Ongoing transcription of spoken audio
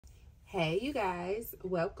Hey you guys,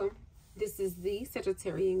 welcome. This is the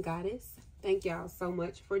Sagittarian Goddess. Thank y'all so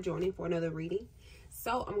much for joining for another reading.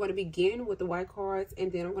 So I'm going to begin with the white cards,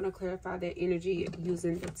 and then I'm going to clarify that energy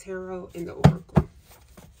using the tarot and the oracle.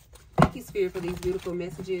 Thank you, Spirit, for these beautiful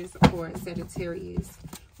messages for Sagittarius.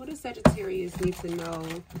 What does Sagittarius need to know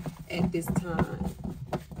at this time?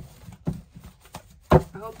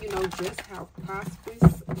 I hope you know just how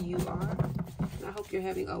prosperous you are. And I hope you're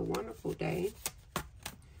having a wonderful day.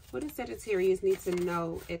 What does Sagittarius need to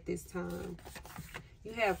know at this time?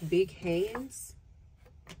 You have big hands.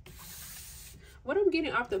 What I'm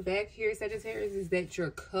getting off the back here, Sagittarius, is that you're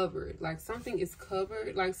covered. Like something is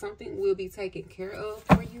covered. Like something will be taken care of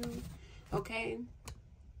for you. Okay?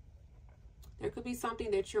 There could be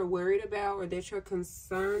something that you're worried about or that you're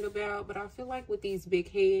concerned about. But I feel like with these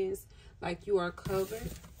big hands, like you are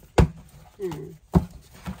covered.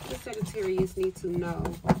 What does Sagittarius need to know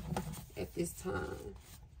at this time?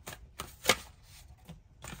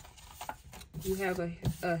 You have a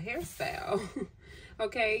hairstyle.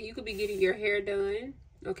 Okay, you could be getting your hair done.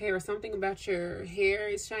 Okay, or something about your hair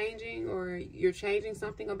is changing, or you're changing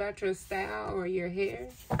something about your style or your hair.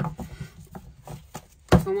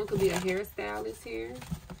 Someone could be a hairstylist here.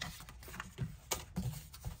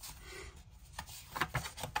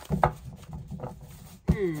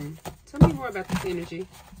 Tell me more about this energy.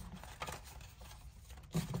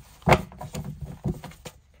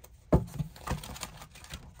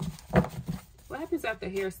 What happens after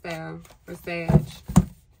hairstyle for Sag?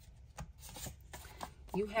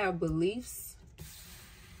 You have beliefs.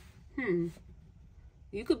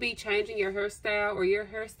 You could be changing your hairstyle, or your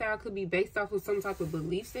hairstyle could be based off of some type of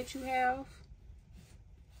beliefs that you have.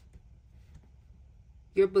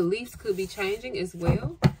 Your beliefs could be changing as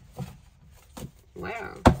well.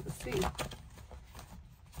 Wow. Let's see.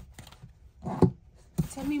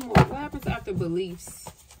 Tell me more. What happens after beliefs?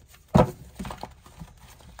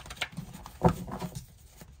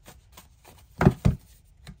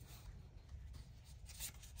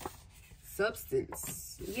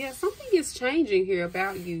 Substance. Yeah, something is changing here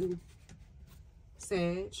about you,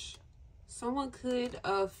 Sag. Someone could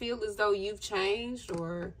feel as though you've changed,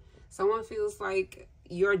 or someone feels like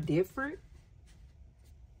you're different.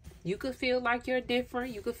 You could feel like you're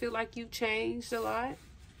different. You could feel like you've changed a lot.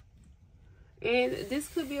 And this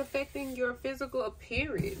could be affecting your physical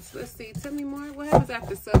appearance. Let's see. Tell me more. What happens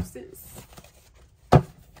after substance?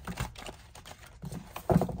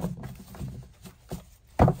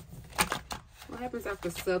 What happens after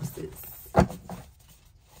substance?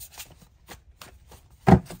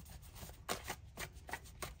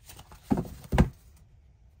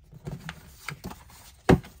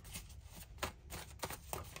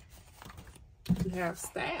 You have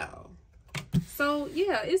style. So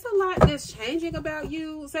yeah, it's a lot that's changing about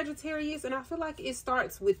you, Sagittarius, and I feel like it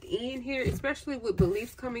starts within here, especially with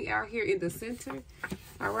beliefs coming out here in the center.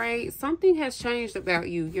 All right, something has changed about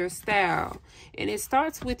you, your style, and it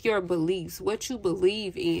starts with your beliefs, what you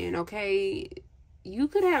believe in. Okay, you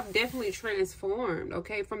could have definitely transformed,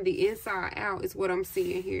 okay, from the inside out is what I'm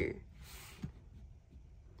seeing here.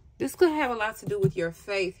 This could have a lot to do with your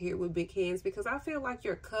faith here with big hands, because I feel like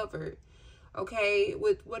you're covered. Okay,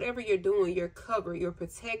 with whatever you're doing, you're covered, you're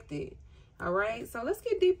protected. All right, so let's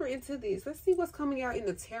get deeper into this. Let's see what's coming out in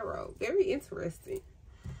the tarot. Very interesting.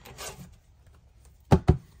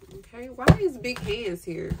 Okay, why is big hands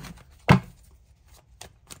here?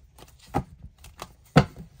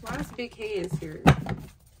 Why is big hands here?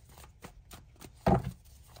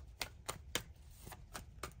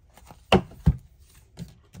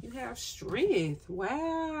 You have strength.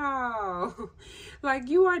 Wow. Like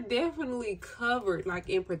you are definitely covered, like,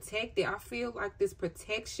 and protected. I feel like this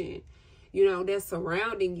protection, you know, that's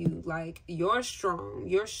surrounding you. Like you're strong.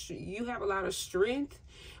 You have a lot of strength.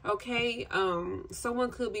 Okay,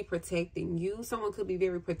 someone could be protecting you. Someone could be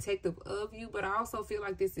very protective of you, but I also feel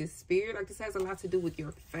like this is spirit. Like this has a lot to do with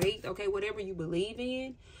your faith. Okay, whatever you believe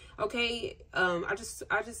in. Okay, I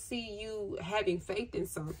just see you having faith in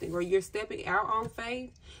something, or you're stepping out on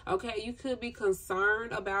faith. Okay, you could be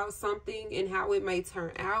concerned about something and how it may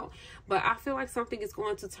turn out, but I feel like something is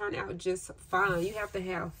going to turn out just fine. You have to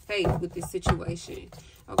have faith with this situation.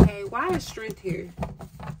 Okay, why is strength here?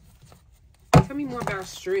 Tell me more about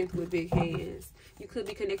strength with big hands. You could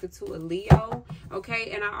be connected to a Leo,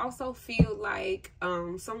 okay? And I also feel like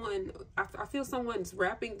I feel someone's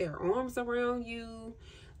wrapping their arms around you,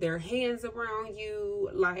 their hands around you,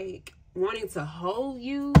 like wanting to hold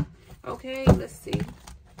you. Okay, let's see.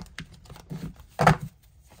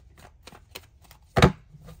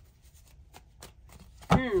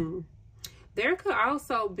 There could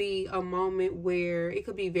also be a moment where it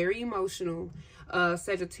could be very emotional.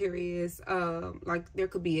 Sagittarius. Like there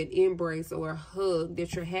could be an embrace or a hug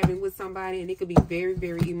that you're having with somebody, and it could be very,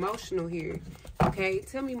 very emotional here. Okay,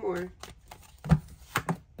 tell me more.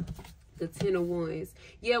 The 10 of Wands.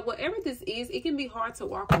 Yeah, whatever this is, it can be hard to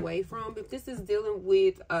walk away from. If this is dealing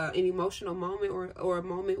with an emotional moment, or a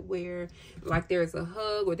moment where like there's a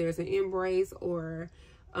hug or there's an embrace, or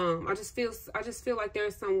I just feel like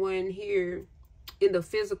there's someone here in the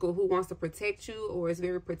physical who wants to protect you, or is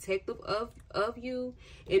very protective of you,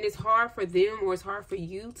 and it's hard for them, or it's hard for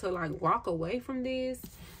you to like walk away from this.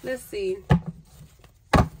 Let's see.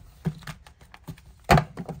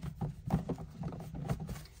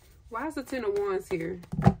 Why is the 10 of Wands here?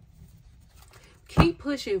 Keep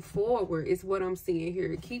pushing forward is what I'm seeing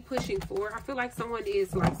here. Keep pushing forward. I feel like someone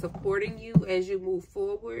is like supporting you as you move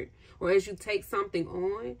forward, or as you take something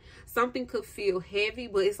on. Something could feel heavy,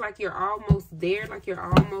 but it's like you're almost there. Like you're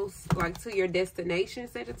almost like to your destination,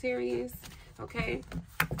 Sagittarius. Okay?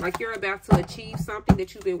 Like you're about to achieve something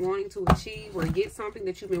that you've been wanting to achieve, or get something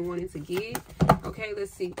that you've been wanting to get. Okay,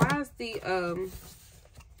 let's see. Why is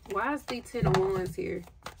the 10 of Wands here?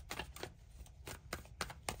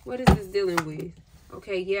 What is this dealing with?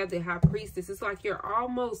 Okay, yeah, the High Priestess. It's like you're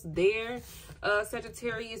almost there,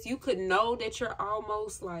 Sagittarius. You could know that you're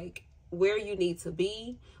almost like where you need to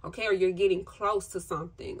be, okay? Or you're getting close to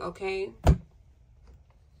something, okay?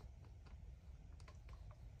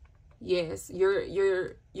 Yes,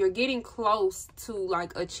 you're getting close to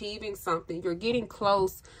like achieving something. You're getting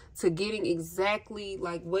close to getting exactly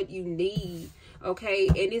like what you need, okay?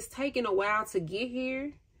 And it's taking a while to get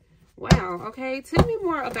here. Wow, okay. Tell me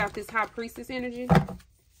more about this High Priestess energy.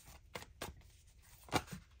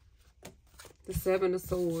 The 7 of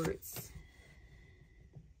Swords.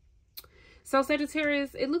 So,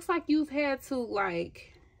 Sagittarius, it looks like you've had to,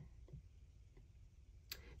 like,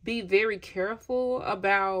 be very careful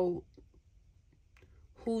about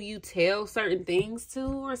who you tell certain things to,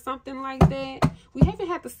 or something like that. We haven't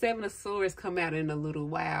had the 7 of Swords come out in a little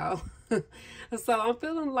while. So I'm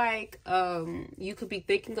feeling like you could be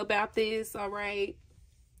thinking about this, all right?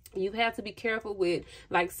 You have to be careful with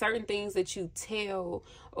like certain things that you tell,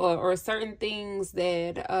 or certain things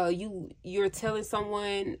that you're telling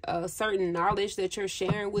someone, certain knowledge that you're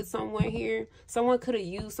sharing with someone here. Someone could have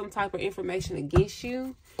used some type of information against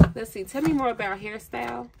you. Let's see. Tell me more about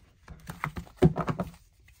hairstyle.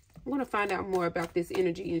 I'm going to find out more about this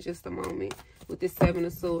energy in just a moment with this 7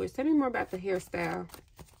 of Swords. Tell me more about the hairstyle.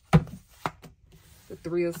 The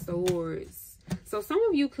 3 of Swords. So some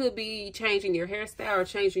of you could be changing your hairstyle or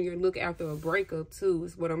changing your look after a breakup too,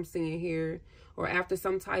 is what I'm seeing here. Or after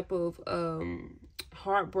some type of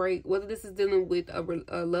heartbreak, whether this is dealing with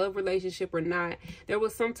a love relationship or not. There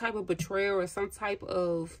was some type of betrayal or some type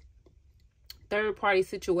of third-party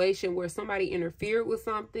situation where somebody interfered with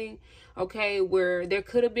something, okay, where there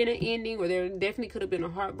could have been an ending, or there definitely could have been a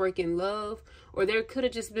heartbreak in love, or there could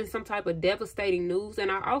have just been some type of devastating news. And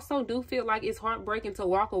I also do feel like it's heartbreaking to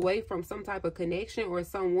walk away from some type of connection or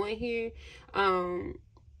someone here.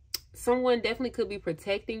 Someone definitely could be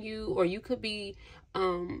protecting you, or you could be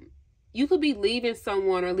leaving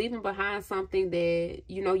someone or leaving behind something that,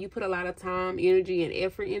 you know, you put a lot of time, energy, and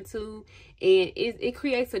effort into. And it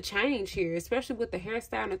creates a change here, especially with the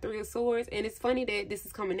hairstyle and the 3 of Swords. And it's funny that this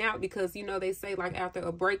is coming out because, you know, they say like after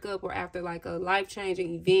a breakup or after like a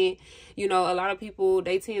life-changing event, you know, a lot of people,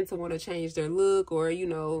 they tend to want to change their look, or, you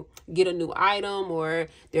know, get a new item, or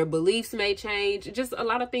their beliefs may change. Just a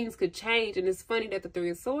lot of things could change. And it's funny that the 3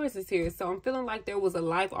 of Swords is here. So I'm feeling like there was a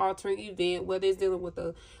life-altering event, whether it's dealing with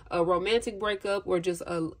a romantic breakup or just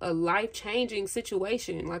a life-changing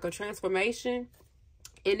situation, like a transformation.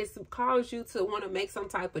 And it's caused you to want to make some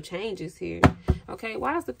type of changes here. Okay,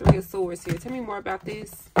 why is the 3 of Swords here? Tell me more about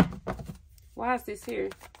this. Why is this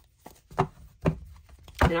here?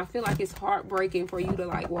 And I feel like it's heartbreaking for you to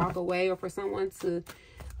like walk away, or for someone to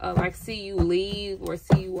like see you leave or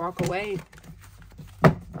see you walk away.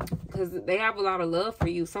 Because they have a lot of love for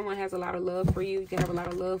you. Someone has a lot of love for you. You can have a lot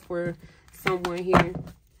of love for someone here.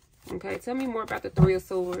 Okay, tell me more about the 3 of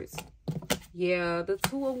Swords. Yeah, the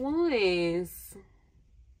 2 of Wands.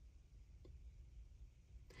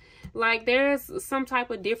 Like there's some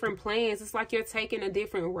type of different plans. It's like you're taking a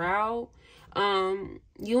different route.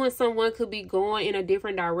 You and someone could be going in a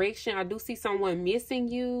different direction. I do see someone missing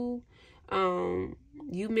you.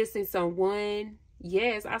 You missing someone.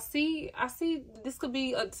 Yes, I see this could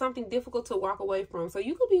be something difficult to walk away from. So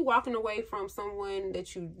you could be walking away from someone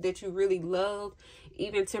that you really love,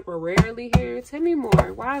 even temporarily here. Tell me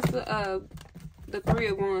more. Why is the 3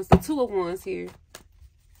 of Wands, the 2 of Wands here?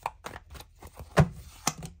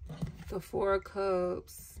 The 4 of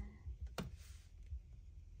Cups.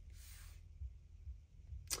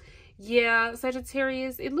 Yeah,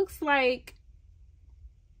 Sagittarius, it looks like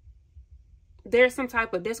there's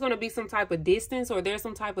going to be some type of distance, or there's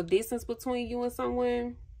some type of distance between you and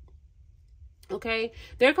someone. Okay,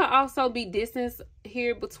 there could also be distance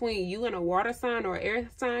here between you and a water sign or air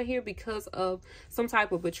sign here because of some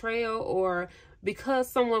type of betrayal, or because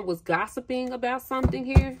someone was gossiping about something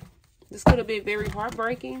here. This could have been very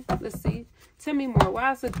heartbreaking. Let's see. Tell me more.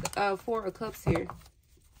 Why is it 4 of Cups here?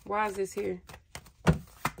 Why is this here?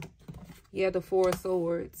 Yeah, the 4 of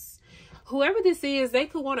Swords. Whoever this is, they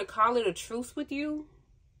could want to call it a truce with you.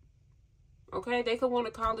 Okay, they could want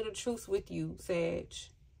to call it a truce with you, Sag.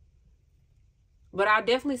 But I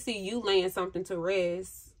definitely see you laying something to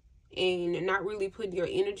rest and not really putting your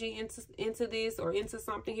energy into this or into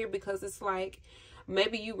something here, because it's like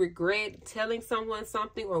maybe you regret telling someone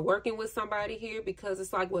something or working with somebody here, because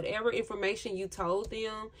it's like whatever information you told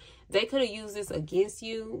them, they could have used this against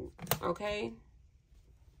you. Okay.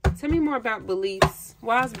 Tell me more about beliefs.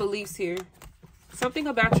 Why is beliefs here? Something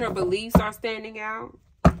about your beliefs are standing out.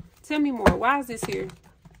 Tell me more. Why is this here?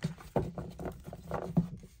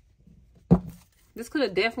 This could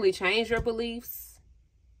have definitely changed your beliefs.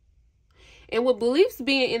 And with beliefs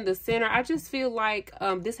being in the center, I just feel like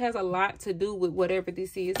this has a lot to do with whatever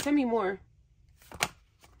this is. Tell me more.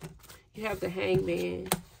 You have the Hangman.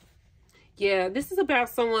 Yeah, this is about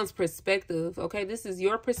someone's perspective. Okay, this is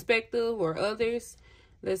your perspective or others.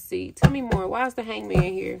 Let's see. Tell me more. Why is the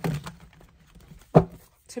Hangman here?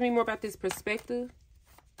 Tell me more about this perspective.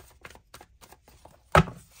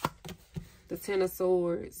 The 10 of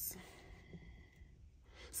Swords.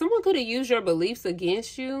 Someone could have used your beliefs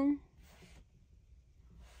against you.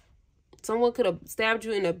 Someone could have stabbed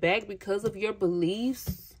you in the back because of your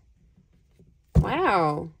beliefs.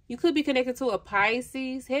 Wow. You could be connected to a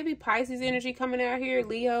Pisces. Heavy Pisces energy coming out here.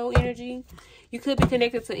 Leo energy. You could be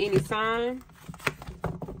connected to any sign.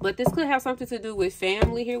 But this could have something to do with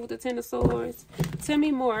family here with the 10 of Swords. Tell me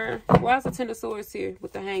more. Why is the 10 of Swords here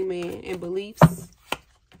with the Hangman and beliefs?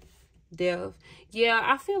 Death. Yeah,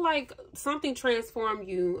 I feel like something transformed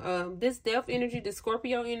you. This death energy, this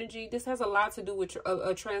Scorpio energy, this has a lot to do with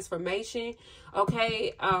a transformation.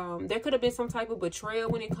 Okay, there could have been some type of betrayal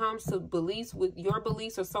when it comes to beliefs, with your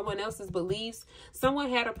beliefs or someone else's beliefs. Someone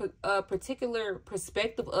had a particular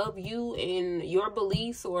perspective of you and your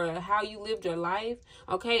beliefs or how you lived your life.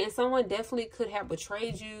 Okay, and someone definitely could have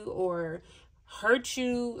betrayed you or hurt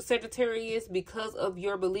you, Sagittarius, because of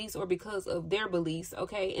your beliefs or because of their beliefs.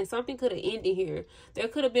 Okay, and something could have ended here. There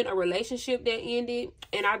could have been a relationship that ended,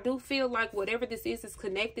 and I do feel like whatever this is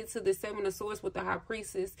connected to the 7 of Swords with the High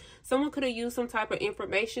Priestess. Someone could have used some type of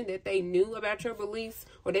information that they knew about your beliefs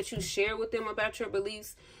or that you shared with them about your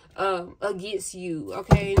beliefs against you.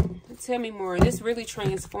 Okay, tell me more. This really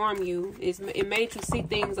transformed you. It made you see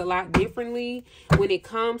things a lot differently when it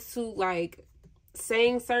comes to like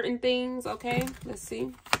saying certain things. Okay, let's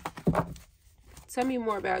see. Tell me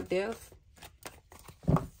more about death.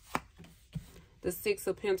 The 6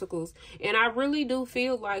 of Pentacles. And I really do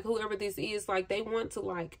feel like whoever this is, like they want to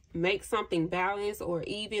like make something balanced or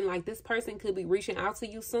even. Like this person could be reaching out to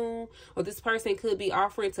you soon, or this person could be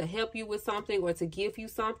offering to help you with something or to give you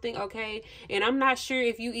something. Okay, and I'm not sure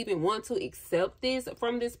if you even want to accept this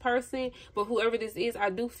from this person, but whoever this is, I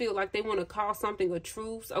do feel like they want to call something a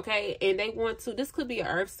truce. Okay, and they want to, this could be an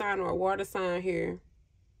earth sign or a water sign here.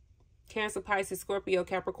 Cancer, Pisces, Scorpio,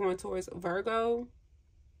 Capricorn, Taurus, Virgo.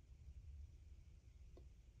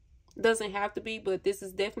 Doesn't have to be, but this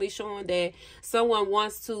is definitely showing that someone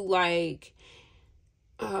wants to like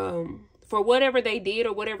for whatever they did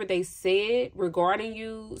or whatever they said regarding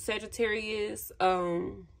you, Sagittarius,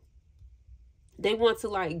 they want to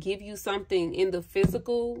like give you something in the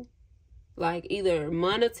physical, like either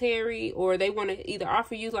monetary, or they want to either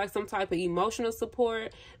offer you like some type of emotional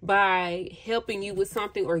support by helping you with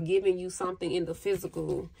something or giving you something in the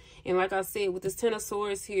physical. And like I said, with this 10 of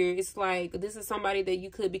Swords here, it's like this is somebody that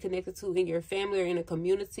you could be connected to in your family or in a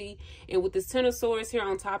community. And with this 10 of Swords here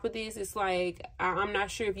on top of this, it's like I'm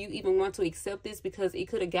not sure if you even want to accept this, because it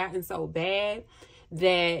could have gotten so bad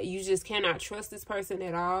that you just cannot trust this person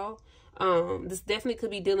at all. This definitely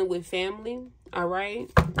could be dealing with family. All right,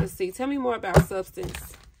 let's see. Tell me more about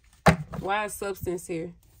substance. Why is substance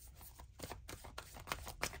here?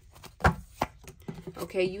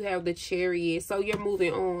 Okay, you have the Chariot. So you're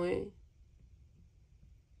moving on.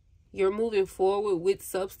 You're moving forward with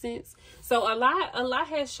substance. So a lot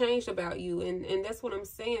has changed about you, and that's what I'm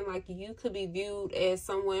saying. Like you could be viewed as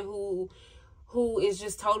someone who who is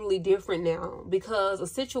just totally different now because a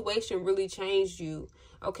situation really changed you.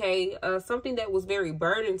 Okay, something that was very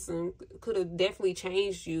burdensome could have definitely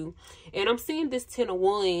changed you. And I'm seeing this 10 of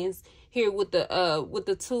Wands here with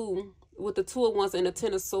the two of Wands and the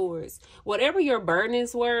 10 of Swords. Whatever your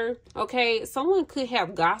burdens were, okay, someone could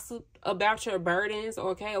have gossiped about your burdens,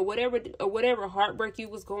 okay, or whatever heartbreak you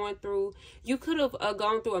was going through. You could have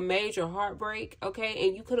gone through a major heartbreak, okay,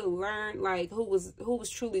 and you could have learned like who was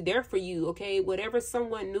truly there for you, okay. Whatever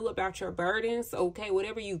someone knew about your burdens, okay,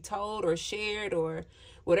 whatever you told or shared or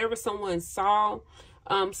whatever someone saw,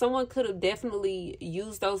 someone could have definitely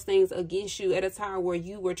used those things against you at a time where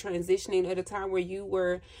you were transitioning, at a time where you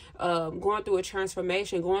were going through a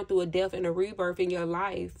transformation, going through a death and a rebirth in your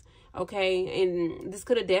life. Okay, and this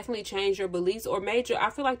could have definitely changed your beliefs or I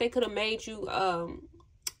feel like they could have made you,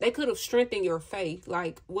 they could have strengthened your faith.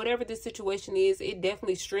 Like whatever this situation is, it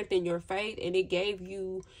definitely strengthened your faith and it gave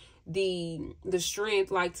you the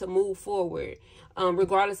strength like to move forward,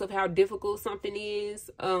 regardless of how difficult something is.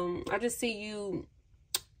 I just see you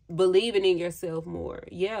believing in yourself more.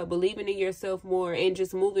 Yeah, believing in yourself more and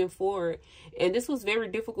just moving forward. And this was very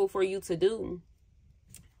difficult for you to do.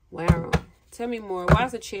 Wow. Tell me more. Why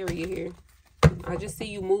is a Chariot here? I just see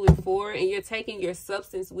you moving forward and you're taking your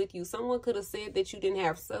substance with you. Someone could have said that you didn't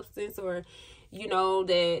have substance, or, you know,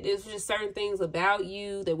 that there's just certain things about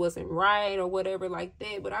you that wasn't right or whatever like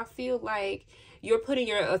that. But I feel like you're putting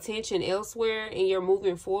your attention elsewhere and you're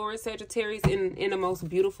moving forward, Sagittarius, in the most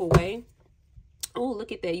beautiful way. Oh,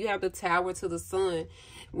 look at that. You have the Tower to the Sun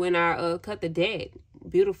when I cut the deck.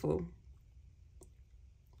 Beautiful.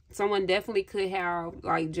 Someone definitely could have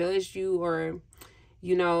like judged you or,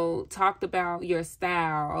 you know, talked about your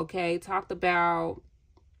style, okay? Talked about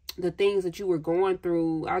the things that you were going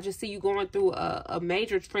through. I just see you going through a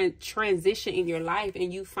major transition in your life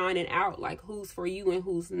and you finding out like who's for you and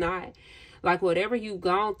who's not. Like whatever you've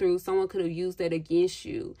gone through, someone could have used that against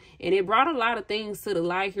you. And it brought a lot of things to the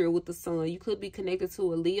light here with the Sun. You could be connected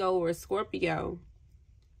to a Leo or a Scorpio.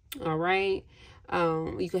 All right.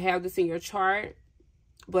 You could have this in your chart.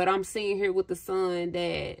 But I'm seeing here with the Sun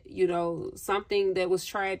that, you know, something that was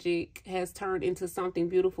tragic has turned into something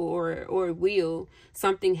beautiful or will,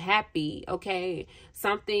 something happy, okay?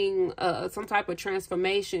 Something, some type of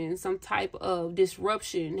transformation, some type of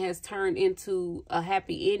disruption has turned into a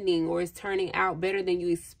happy ending or is turning out better than you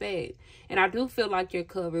expect. And I do feel like you're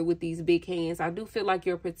covered with these big hands. I do feel like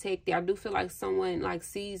you're protected. I do feel like someone like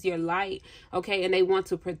sees your light, okay? And they want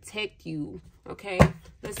to protect you. Okay,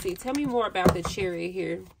 let's see. Tell me more about the Chariot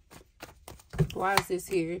here. Why is this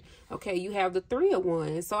here? Okay, you have the Three of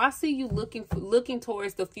Wands. So I see you looking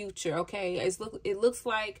towards the future. Okay, it looks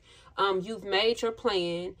like you've made your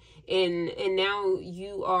plan and now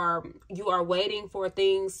you are waiting for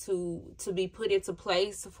things to be put into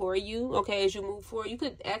place for you. Okay, as you move forward, you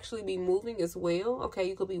could actually be moving as well. Okay,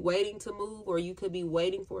 you could be waiting to move, or you could be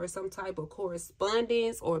waiting for some type of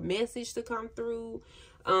correspondence or message to come through.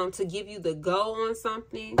 To give you the go on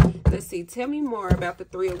something. Let's see. Tell me more about the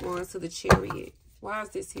Three of Wands to the Chariot. Why is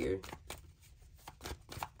this here?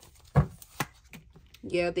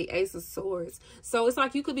 Yeah, the Ace of Swords. So it's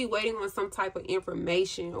like you could be waiting on some type of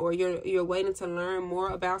information, or you're waiting to learn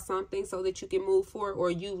more about something so that you can move forward,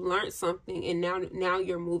 or you learned something and now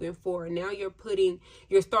you're moving forward. Now you're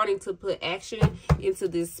starting to put action into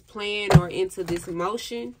this plan or into this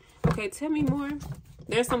motion. Okay, tell me more.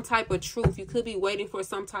 There's some type of truth. You could be waiting for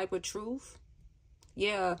some type of truth.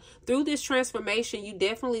 Yeah. Through this transformation, you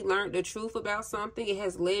definitely learned the truth about something. It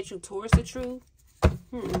has led you towards the truth.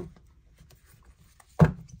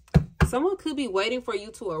 Someone could be waiting for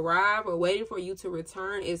you to arrive or waiting for you to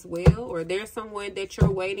return as well. Or there's someone that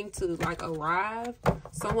you're waiting to like arrive.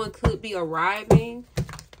 Someone could be arriving,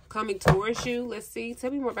 coming towards you. Let's see.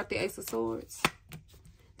 Tell me more about the Ace of Swords.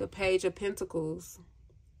 The Page of Pentacles.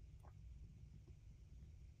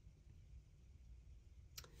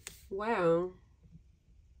 Wow.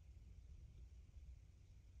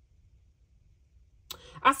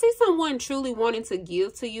 I see someone truly wanting to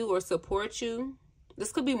give to you or support you.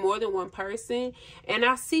 This could be more than one person. And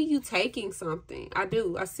I see you taking something. I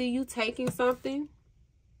do. I see you taking something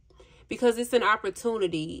because it's an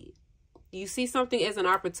opportunity. You see something as an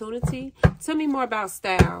opportunity. Tell me more about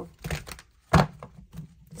style.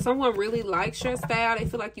 Someone really likes your style. They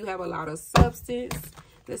feel like you have a lot of substance.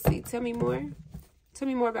 Let's see. Tell me more. Tell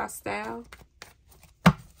me more about style.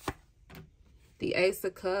 The Ace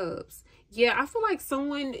of Cups. Yeah, I feel like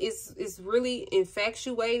someone is really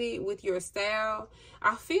infatuated with your style.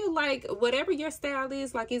 I feel like whatever your style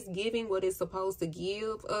is, like it's giving what it's supposed to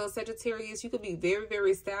give, Sagittarius. You could be very,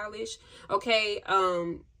 very stylish. Okay,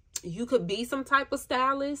 You could be some type of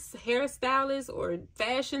stylist, hairstylist, or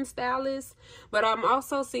fashion stylist. But I'm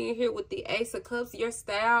also seeing here with the Ace of Cups, your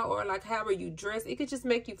style, or like however you dress, it could just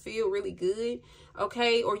make you feel really good,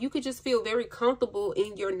 okay? Or you could just feel very comfortable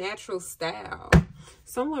in your natural style.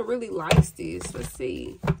 Someone really likes this. Let's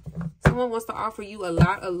see. Someone wants to offer you a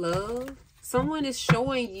lot of love. Someone is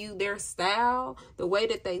showing you their style, the way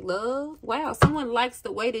that they love. Wow, someone likes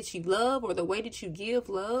the way that you love or the way that you give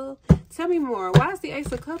love. Tell me more. Why is the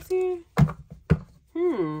Ace of Cups here?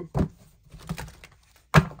 You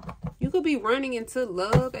could be running into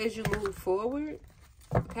love as you move forward.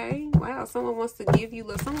 Okay. Wow, someone wants to give you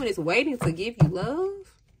love. Someone is waiting to give you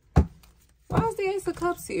love. Why is the Ace of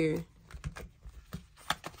Cups here?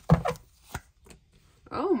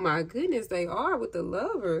 Oh my goodness, they are with the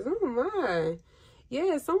Lovers. Oh my.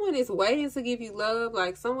 Yeah, someone is waiting to give you love.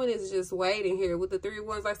 Like someone is just waiting here with the 3 of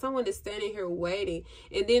Wands. Like someone is standing here waiting.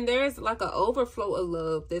 And then there's like an overflow of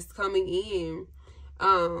love that's coming in.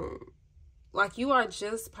 Like you are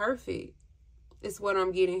just perfect. Is what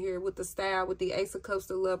I'm getting here with the style, with the Ace of Cups,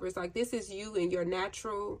 the Lovers. Like this is you and your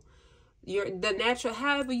natural, the natural,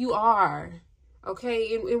 however you are.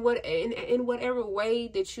 Okay, in whatever way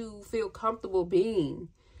that you feel comfortable being.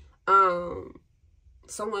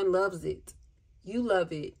 Someone loves it. You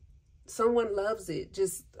love it. Someone loves it.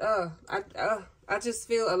 Just I just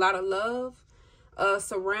feel a lot of love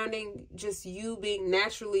surrounding just you being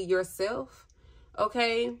naturally yourself.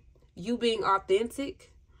 Okay, you being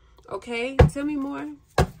authentic. Okay, tell me more.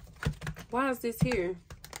 Why is this here?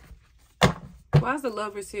 Why is the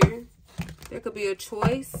Lovers here? There could be a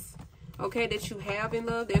choice. Okay, that you have in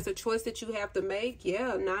love. There's a choice that you have to make.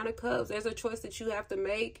 Yeah, 9 of Cups. There's a choice that you have to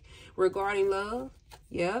make regarding love.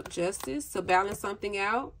 Yep, justice. To balance something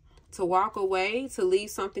out. To walk away. To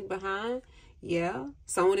leave something behind. Yeah.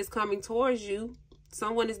 Someone is coming towards you.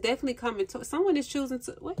 Someone is definitely coming to. Someone is choosing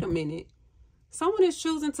to. Wait a minute. Someone is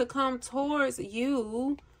choosing to come towards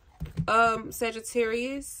you,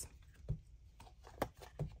 Sagittarius.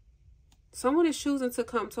 Someone is choosing to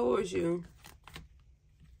come towards you.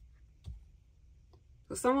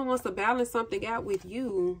 So someone wants to balance something out with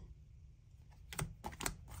you.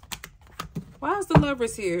 Why is the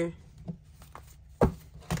Lovers here?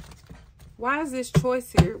 Why is this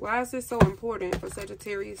choice here? Why is this so important for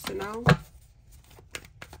Sagittarius to know?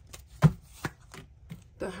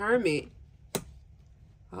 The Hermit.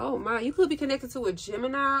 Oh my, you could be connected to a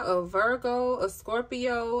Gemini, a Virgo, a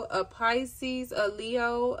Scorpio, a Pisces, a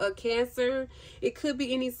Leo, a Cancer. It could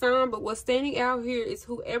be any sign, but what's standing out here is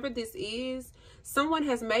whoever this is, someone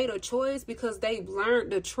has made a choice because they've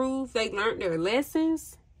learned the truth. They learned their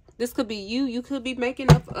lessons. This could be you. You could be making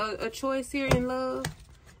up a choice here in love.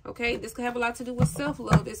 Okay, this could have a lot to do with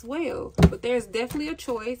self-love as well. But there's definitely a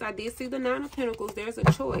choice. I did see the 9 of Pentacles. There's a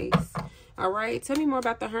choice. All right, tell me more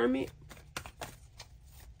about the Hermit.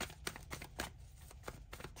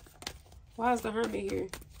 Why is the Hermit here?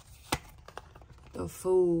 The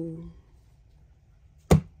Fool.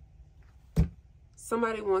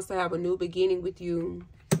 Somebody wants to have a new beginning with you.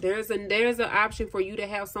 There's an option for you to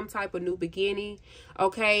have some type of new beginning.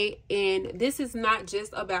 Okay, and this is not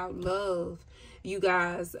just about love, you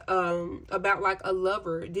guys, about like a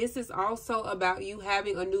lover. This is also about you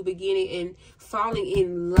having a new beginning and falling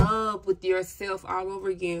in love with yourself all over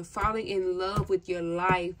again. Falling in love with your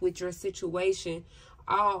life, with your situation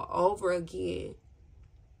all over again.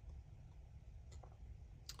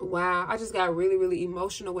 Wow, I just got really, really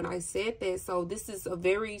emotional when I said that. So this is a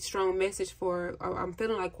very strong message for, I'm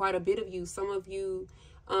feeling like quite a bit of you. Some of you,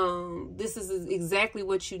 this is exactly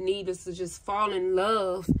what you need, is to just fall in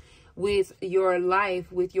love with your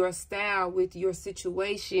life, with your style, with your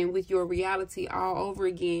situation, with your reality all over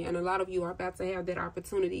again. And a lot of you are about to have that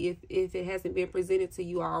opportunity if it hasn't been presented to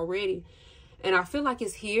you already. And I feel like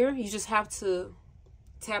it's here. You just have to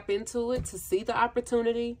tap into it to see the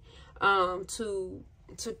opportunity,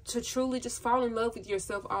 to truly just fall in love with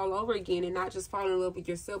yourself all over again, and not just fall in love with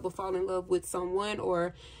yourself, but fall in love with someone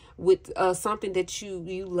or with something that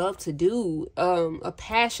you love to do, a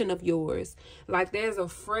passion of yours. Like there's a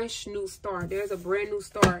fresh new start. There's a brand new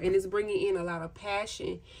start, and it's bringing in a lot of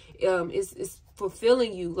passion. It's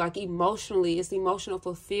fulfilling you, like emotionally. It's emotional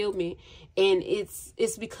fulfillment, and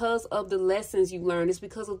it's because of the lessons you learned. It's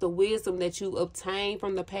because of the wisdom that you obtained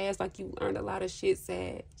from the past. Like you learned a lot of shit,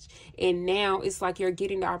 Sag, and now it's like you're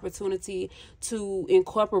getting the opportunity to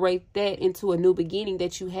incorporate that into a new beginning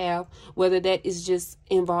that you have, whether that is just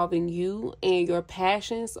involving you and your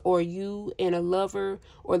passions, or you and a lover,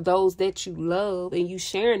 or those that you love, and you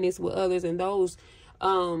sharing this with others, and those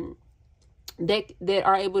that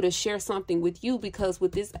are able to share something with you, because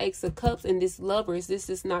with this Ace of Cups and this Lovers, this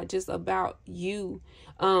is not just about you.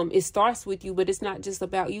 It starts with you, but it's not just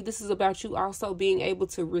about you. This is about you also being able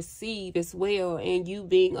to receive as well, and you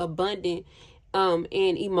being abundant and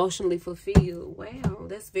emotionally fulfilled. Wow,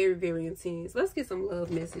 that's very, very intense. Let's get some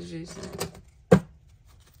love messages.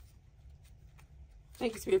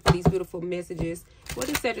 Thank you, Spirit, for these beautiful messages. What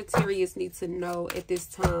does Sagittarius need to know at this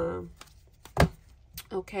time?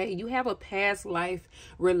 Okay, you have a past life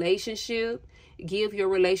relationship. Give your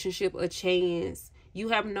relationship a chance. You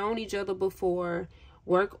have known each other before.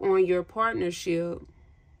 Work on your partnership.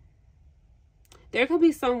 There could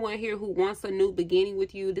be someone here who wants a new beginning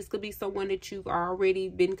with you. This could be someone that you've already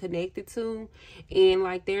been connected to. And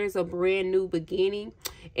like there's a brand new beginning.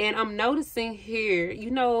 And I'm noticing here,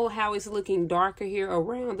 you know how it's looking darker here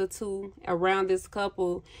around the two, around this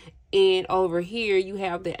couple. And over here you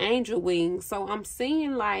have the angel wings. So I'm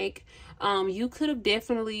seeing like you could have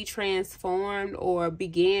definitely transformed or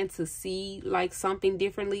began to see like something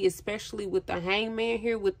differently, especially with the Hangman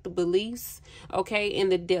here, with the beliefs, okay,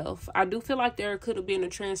 and the death. I do feel like there could have been a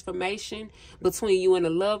transformation between you and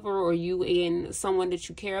a lover, or you and someone that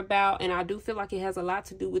you care about. And I do feel like it has a lot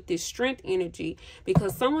to do with this strength energy,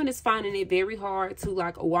 because someone is finding it very hard to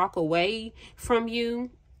like walk away from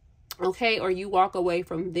you. Okay, or you walk away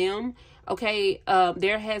from them. Okay,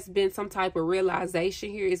 there has been some type of realization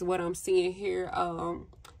here is what I'm seeing here.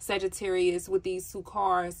 Sagittarius, with these two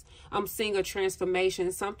cards, I'm seeing a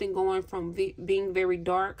transformation, something going from being very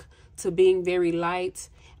dark to being very light,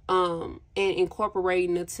 and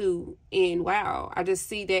incorporating the two. And wow, I just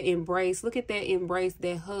see that embrace. Look at that embrace,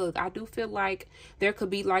 that hug. I do feel like there could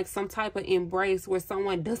be like some type of embrace where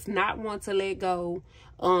someone does not want to let go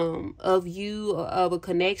of you, of a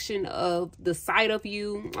connection, of the sight of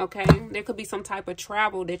you. Okay, there could be some type of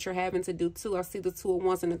travel that you're having to do too. I see the 2 of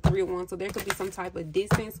Wands and the 3 of Wands, so there could be some type of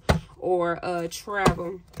distance or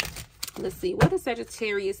travel. Let's see, what does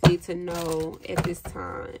Sagittarius need to know at this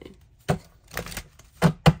time?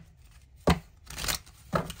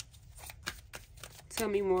 Tell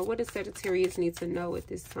me more. What does Sagittarius need to know at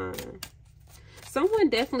this time? Someone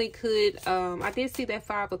definitely could, I did see that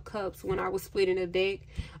 5 of Cups when I was splitting the deck.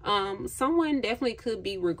 Someone definitely could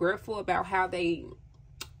be regretful about how they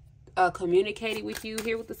communicated with you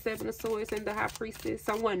here with the 7 of Swords and the High Priestess.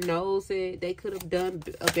 Someone knows that they could have done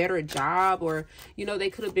a better job, or, you know, they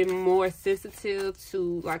could have been more sensitive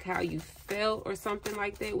to like how you felt or something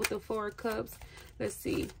like that with the 4 of Cups. Let's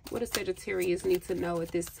see. What does Sagittarius need to know at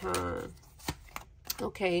this time?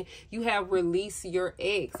 Okay, you have released your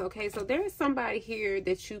ex. Okay, so there is somebody here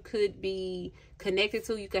that you could be connected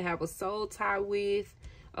to. You could have a soul tie with.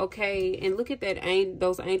 Okay, and look at that,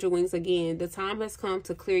 those angel wings again. The time has come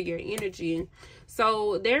to clear your energy.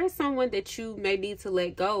 So there is someone that you may need to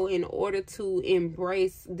let go in order to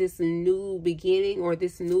embrace this new beginning, or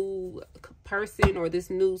this new person, or this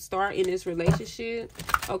new start in this relationship.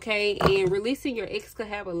 Okay, and releasing your ex could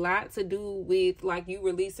have a lot to do with like you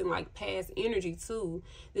releasing like past energy too.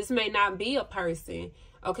 This may not be a person.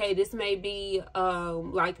 Okay, this may be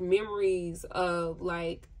like memories of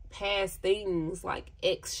like past things, like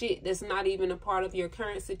ex shit that's not even a part of your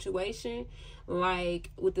current situation.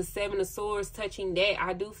 Like with the 7 of Swords touching that,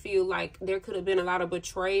 I do feel like there could have been a lot of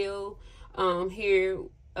betrayal here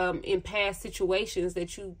in past situations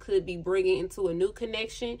that you could be bringing into a new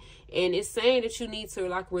connection. And it's saying that you need to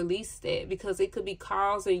like release that, because it could be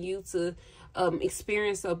causing you to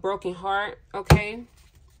experience a broken heart. Okay,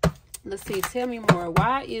 let's see, tell me more.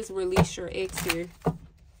 Why is release your ex here?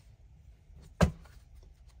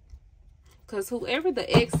 Because whoever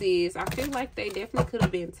the ex is, I feel like they definitely could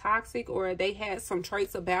have been toxic, or they had some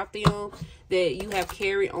traits about them that you have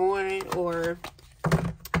carried on, or,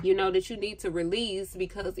 you know, that you need to release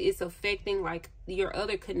because it's affecting like your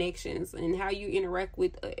other connections and how you interact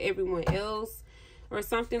with everyone else, or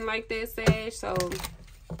something like that, Sag. So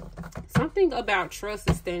something about trust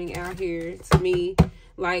is standing out here to me.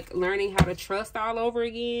 Like learning how to trust all over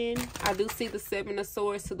again. I do see the 7 of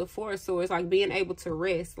Swords to the 4 of Swords, like being able to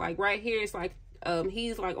rest. Like right here, it's like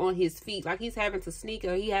he's like on his feet, like he's having to sneak,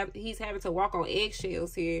 or he's having to walk on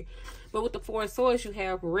eggshells here. But with the 4 of Swords, you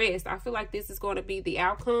have rest. I feel like this is going to be the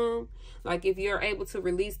outcome. Like if you're able to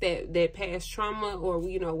release that past trauma, or,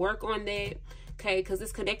 you know, work on that. Okay, because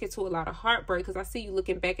it's connected to a lot of heartbreak. Because I see you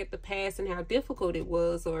looking back at the past and how difficult it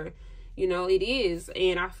was, or, you know, it is.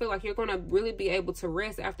 And I feel like you're going to really be able to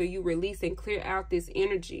rest after you release and clear out this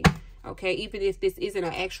energy. Okay, even if this isn't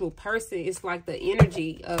an actual person, it's like the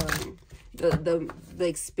energy, the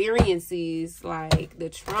experiences, like the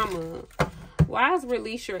trauma. Why is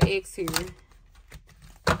release your ex here?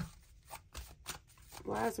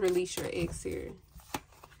 Why is release your ex here?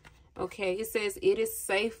 Okay, it says it is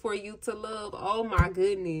safe for you to love. Oh my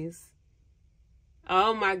goodness.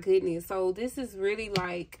 Oh my goodness. So this is really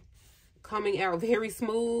like coming out very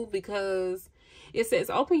smooth, because it says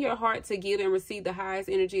open your heart to give and receive the highest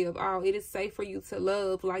energy of all. It is safe for you to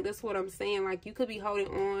love. Like, that's what I'm saying. Like, you could be holding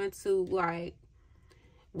on to like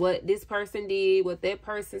what this person did, what that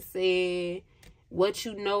person said, what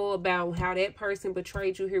you know about how that person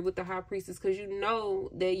betrayed you here with the High Priestess, because you know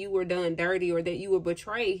that you were done dirty or that you were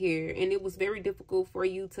betrayed here, and it was very difficult for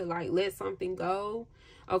you to like let something go.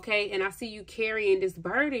 Okay, and I see you carrying this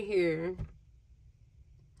burden here,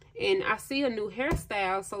 and I see a new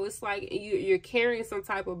hairstyle, so it's like you're carrying some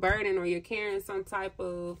type of burden, or you're carrying some type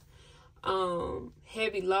of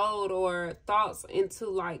heavy load or thoughts into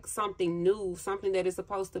like something new, something that is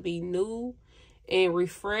supposed to be new and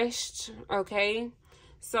refreshed. Okay,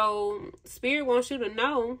 so Spirit wants you to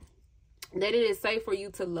know that it is safe for you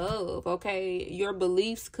to love. Okay, your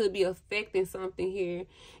beliefs could be affecting something here.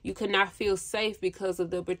 You could not feel safe because of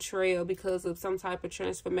the betrayal, because of some type of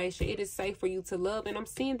transformation. It is safe for you to love. And I'm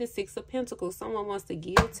seeing the Six of Pentacles. Someone wants to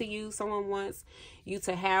give to you. Someone wants you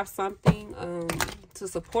to have something to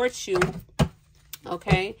support you.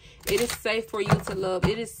 Okay, it is safe for you to love.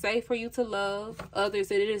 It is safe for you to love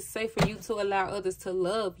others, and it is safe for you to allow others to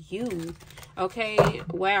love you. Okay,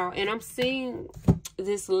 wow. And I'm seeing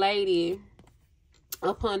this lady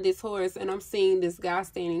upon this horse, and I'm seeing this guy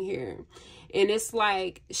standing here, and it's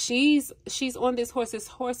like she's on this horse. This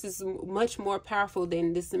horse is much more powerful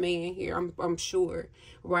than this man here, I'm sure,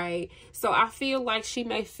 right? So I feel like she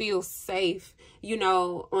may feel safe, you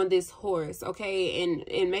know, on this horse. Okay,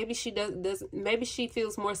 and maybe she does maybe she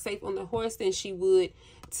feels more safe on the horse than she would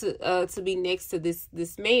to be next to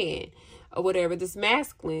this man or whatever, this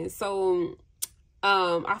masculine. So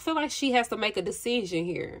I feel like she has to make a decision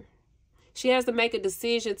here. She has to make a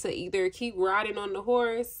decision to either keep riding on the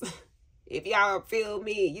horse. If y'all feel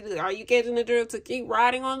me, are you catching the drift? To keep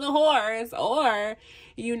riding on the horse, or,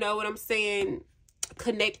 you know what I'm saying,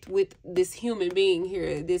 connect with this human being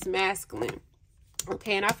here, this masculine.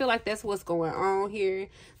 Okay, and I feel like that's what's going on here.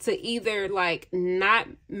 To either like not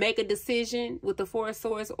make a decision with the Four of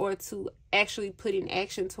Swords, or to actually put in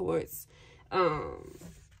action towards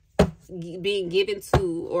being given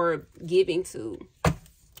to, or giving to,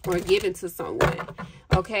 or given to someone.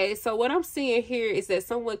 Okay, so what I'm seeing here is that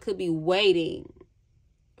someone could be waiting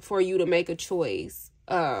for you to make a choice.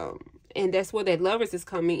 And that's where that Lovers is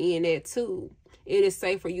coming in at too. It is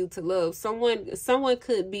safe for you to love. Someone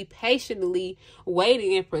could be patiently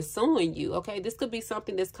waiting and pursuing you. Okay, this could be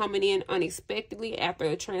something that's coming in unexpectedly after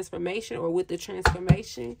a transformation, or with the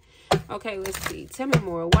transformation. Okay, let's see. Tell me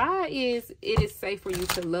more. Why is it is safe for you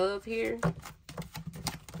to love here?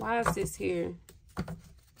 Why is this here?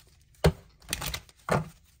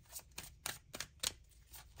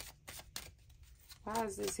 Why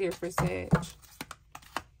is this here for Sag?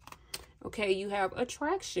 Okay, you have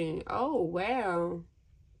attraction. Oh, wow.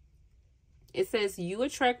 It says you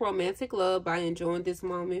attract romantic love by enjoying this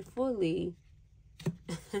moment fully.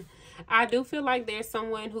 I do feel like there's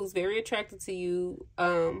someone who's very attracted to you.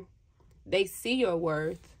 They see your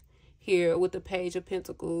worth here with the Page of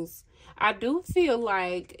Pentacles. I do feel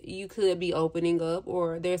like you could be opening up,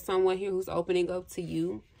 or there's someone here who's opening up to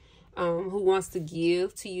you, who wants to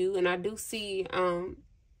give to you. And I do see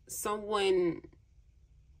someone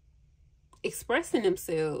expressing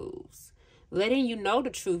themselves, letting you know the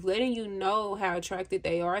truth, letting you know how attracted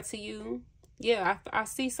they are to you. Yeah, I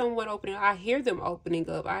see someone opening. I hear them opening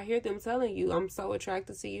up. I hear them telling you, I'm so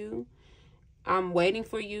attracted to you. I'm waiting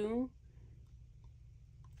for you.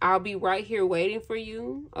 I'll be right here waiting for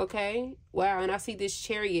you. Okay. Wow. And I see this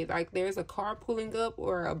chariot, like there's a car pulling up,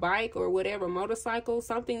 or a bike, or whatever, motorcycle,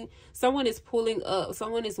 something. Someone is pulling up.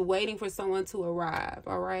 Someone is waiting for someone to arrive.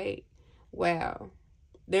 All right. Wow.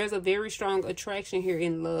 There's a very strong attraction here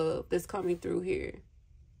in love that's coming through here.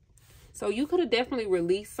 So you could have definitely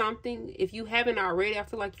released something. If you haven't already, I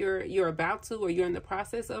feel like you're about to, or you're in the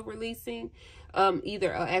process of releasing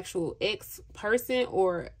either an actual ex person,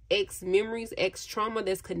 or ex memories, ex trauma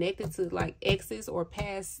that's connected to like exes, or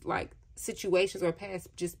past like situations, or past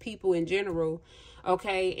just people in general.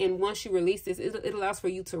 Okay, and once you release this, it allows for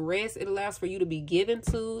you to rest. It allows for you to be given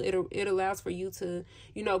to. It allows for you to,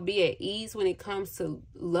 you know, be at ease when it comes to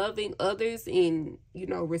loving others, and, you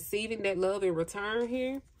know, receiving that love in return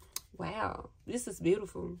here. Wow, this is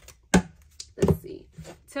beautiful. Let's see.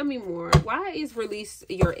 Tell me more. Why is release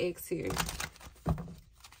your ex here?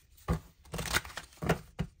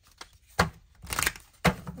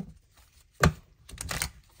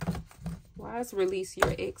 Why is release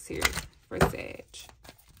your ex here for Sag?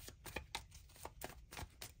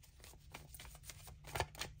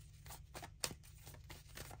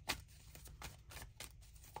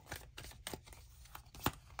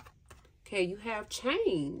 Okay, you have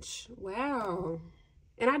change. Wow.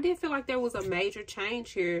 And I did feel like there was a major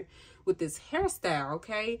change here with this hairstyle,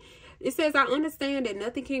 okay? It says, I understand that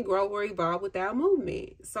nothing can grow or evolve without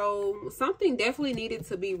movement. So something definitely needed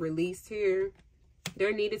to be released here.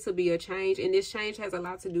 There needed to be a change. And this change has a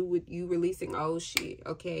lot to do with you releasing old shit,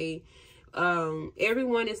 okay?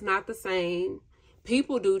 Everyone is not the same.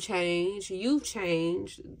 People do change. You've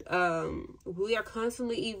changed. We are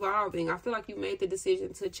constantly evolving. I feel like you made the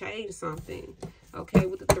decision to change something. Okay,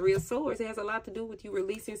 with the Three of Swords, it has a lot to do with you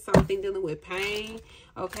releasing something, dealing with pain.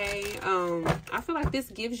 Okay, I feel like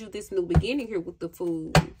this gives you this new beginning here with the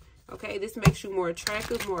Fool. Okay, this makes you more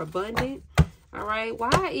attractive, more abundant. All right,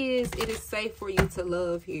 why is it safe for you to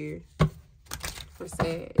love here for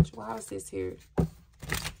Sag? Why is this here?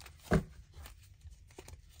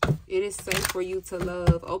 It is safe for you to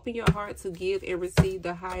love. Open your heart to give and receive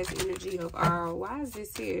the highest energy of all. Why is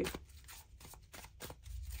this here?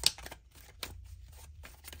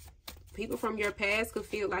 People from your past could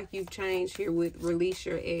feel like you've changed here with release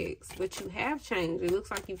your ex. But you have changed. It looks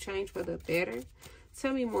like you've changed for the better.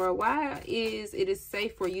 Tell me more. Why is it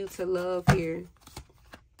safe for you to love here?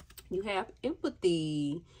 You have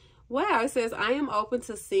empathy. Wow, it says, I am open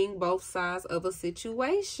to seeing both sides of a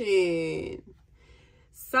situation.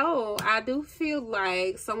 So, I do feel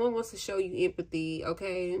like someone wants to show you empathy,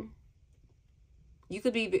 okay? You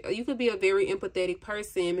could be a very empathetic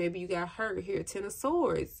person. Maybe you got hurt here. Ten of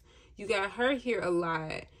Swords. You got hurt here a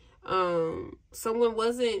lot. Someone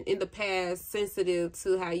wasn't in the past sensitive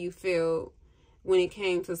to how you felt when it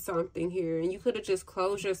came to something here. And you could have just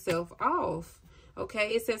closed yourself off. Okay,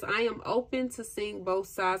 it says, I am open to seeing both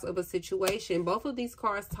sides of a situation. Both of these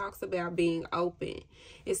cards talks about being open.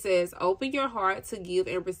 It says, open your heart to give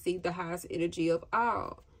and receive the highest energy of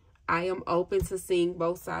all. I am open to seeing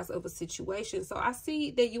both sides of a situation. So I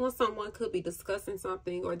see that you and someone could be discussing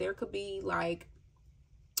something, or there could be like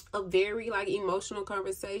a very like emotional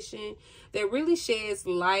conversation that really sheds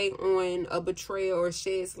light on a betrayal or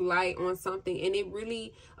sheds light on something, and it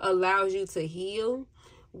really allows you to heal.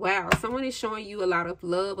 Wow, someone is showing you a lot of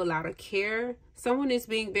love, a lot of care. Someone is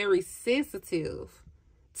being very sensitive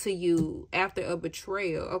to you after a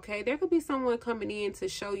betrayal. Okay, there could be someone coming in to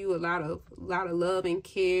show you a lot of love and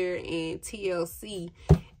care and TLC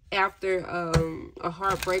after a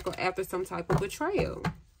heartbreak or after some type of betrayal.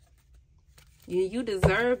 You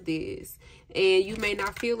deserve this, and you may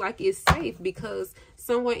not feel like it's safe because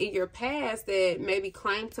someone in your past that maybe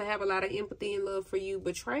claimed to have a lot of empathy and love for you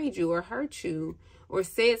betrayed you or hurt you or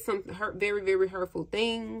said some very, very hurtful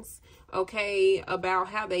things, okay, about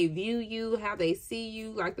how they view you, how they see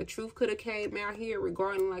you. Like the truth could have came out here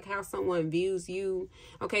regarding like how someone views you.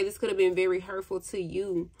 Okay, this could have been very hurtful to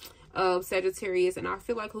you, Sagittarius. And I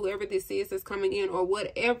feel like whoever this is that's coming in, or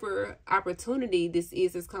whatever opportunity this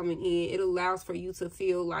is coming in, it allows for you to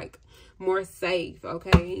feel like more safe.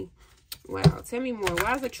 Okay, wow, tell me more.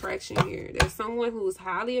 Why is attraction here? There's someone who's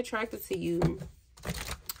highly attracted to you.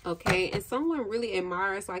 Okay, and someone really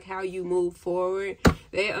admires like how you move forward.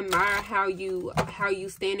 They admire how you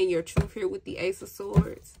stand in your truth here with the Ace of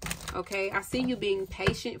Swords. Okay, I see you being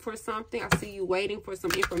patient for something. I see you waiting for some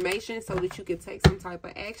information so that you can take some type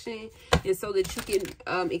of action, and so that you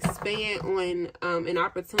can expand on an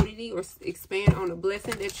opportunity or expand on a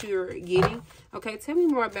blessing that you're getting. Okay, tell me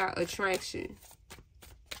more about attraction.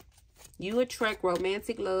 You attract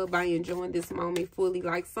romantic love by enjoying this moment fully.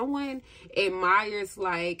 Like someone admires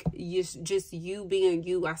like just you being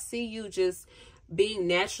you. I see you just being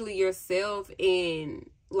naturally yourself, and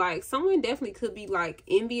like someone definitely could be like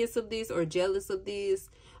envious of this or jealous of this,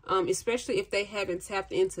 especially if they haven't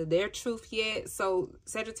tapped into their truth yet. So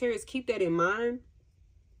Sagittarius, keep that in mind.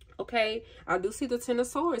 Okay, I do see the Ten of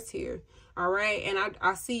Swords here. All right, and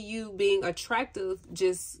I see you being attractive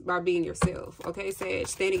just by being yourself. Okay, Sag,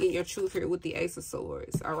 standing in your truth here with the Ace of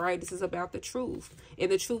Swords. All right, this is about the truth, and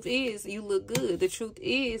the truth is you look good. The truth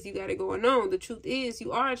is you got it going on. The truth is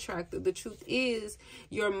you are attractive. The truth is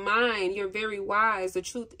your mind, you're very wise. The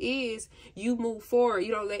truth is you move forward.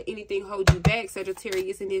 You don't let anything hold you back,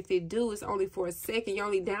 Sagittarius. And if it do, it's only for a second. You're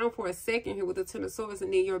only down for a second here with the Ten of Swords,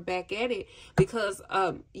 and then you're back at it because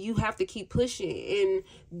you have to keep pushing. And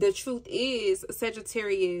the truth is,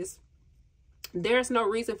 Sagittarius, there's no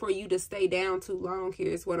reason for you to stay down too long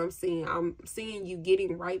here is what I'm seeing. I'm seeing you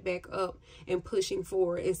getting right back up and pushing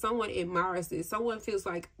forward, and someone admires this. Someone feels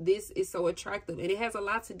like this is so attractive, and it has a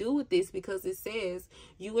lot to do with this because it says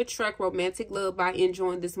you attract romantic love by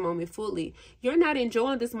enjoying this moment fully. You're not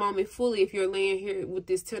enjoying this moment fully if you're laying here with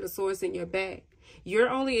this Ten of Swords in your back. You're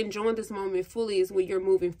only enjoying this moment fully is when you're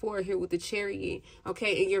moving forward here with the Chariot,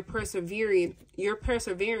 okay? And you're persevering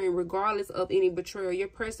regardless of any betrayal. You're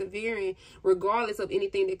persevering regardless of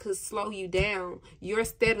anything that could slow you down. You're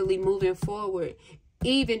steadily moving forward,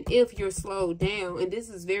 even if you're slowed down. And this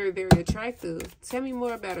is very, very attractive. Tell me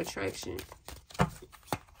more about attraction.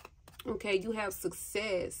 Okay, you have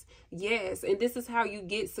success. Yes, and this is how you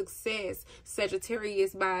get success,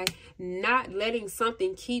 Sagittarius, by not letting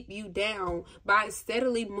something keep you down, by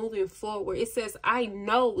steadily moving forward. It says, I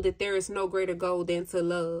know that there is no greater goal than to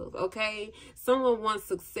love, okay? Someone wants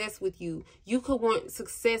success with you. You could want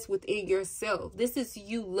success within yourself. This is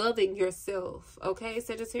you loving yourself, okay,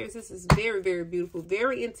 Sagittarius? This is very, very beautiful,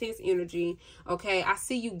 very intense energy, okay? I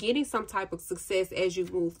see you getting some type of success as you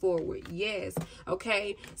move forward. Yes,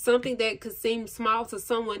 okay? Something that could seem small to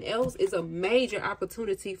someone else is a major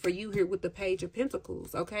opportunity for you here with the Page of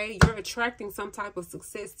Pentacles, okay? You're attracting some type of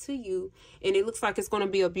success to you, and it looks like it's going to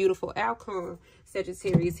be a beautiful outcome,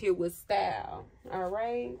 Sagittarius, here with style, all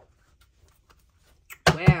right?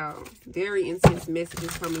 Wow, very intense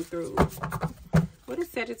messages coming through. What does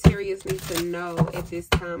Sagittarius need to know at this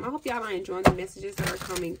time? I hope y'all are enjoying the messages that are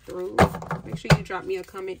coming through. Make sure you drop me a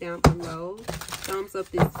comment down below. Thumbs up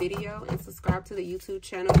this video and subscribe to the YouTube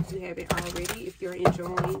channel if you haven't already, if you're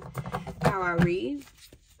enjoying how I read.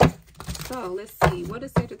 So let's see. What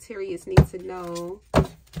does Sagittarius need to know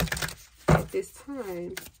at this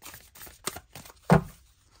time?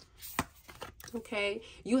 Okay,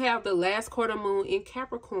 you have the last quarter moon in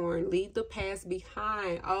Capricorn. Leave the past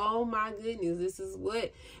behind. Oh my goodness, this is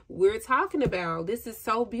what we're talking about. This is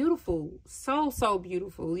so beautiful. So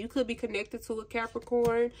beautiful. You could be connected to a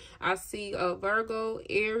Capricorn. I see a Virgo,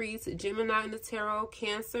 Aries, Gemini in the tarot,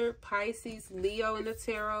 Cancer, Pisces, Leo in the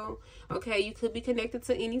tarot. Okay, you could be connected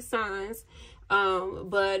to any signs.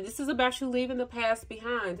 But this is about you leaving the past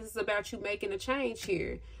behind. This is about you making a change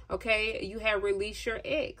here. Okay, you have released your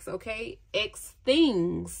ex, okay? Ex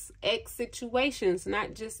things, ex situations,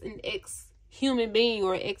 not just an ex human being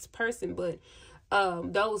or ex person, but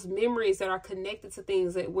those memories that are connected to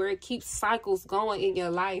things that where it keeps cycles going in your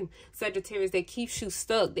life, Sagittarius, that keeps you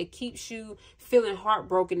stuck, that keeps you feeling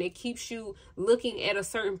heartbroken, that keeps you looking at a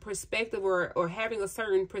certain perspective or having a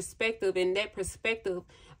certain perspective, and that perspective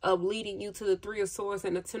of leading you to the Three of Swords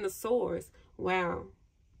and the Ten of Swords. Wow.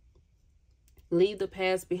 Leave the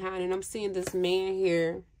past behind. And I'm seeing this man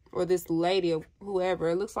here, or this lady, or whoever.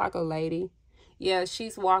 It looks like a lady. Yeah,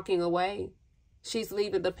 she's walking away. She's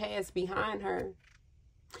leaving the past behind her.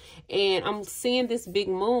 And I'm seeing this big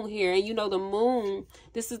moon here. And you know, the moon,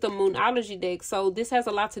 this is the Moonology deck. So this has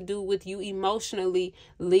a lot to do with you emotionally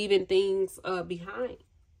leaving things behind.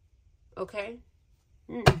 Okay?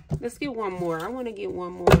 Let's get one more. I want to get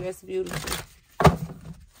one more. That's beautiful.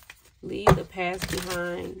 Leave the past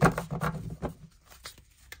behind.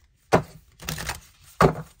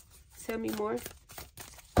 Tell me more.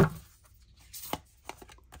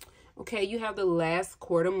 Okay, you have the last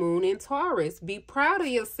quarter moon in Taurus. Be proud of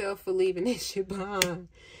yourself for leaving this shit behind.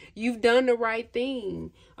 You've done the right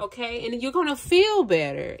thing. Okay, and you're going to feel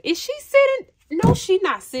better. Is she sitting? No, she's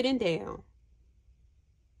not sitting down.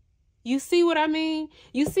 You see what I mean?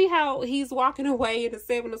 You see how he's walking away in the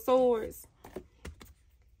Seven of Swords?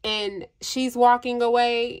 And she's walking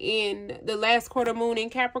away in the last quarter moon in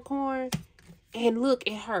Capricorn. And look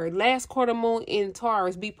at her. Last quarter moon in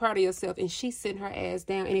Taurus. Be proud of yourself. And she's sitting her ass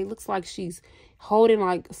down. And it looks like she's holding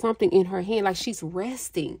like something in her hand. Like she's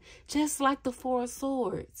resting. Just like the Four of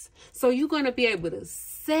Swords. So you're going to be able to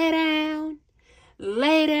sit down,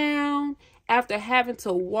 lay down after having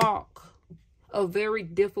to walk a very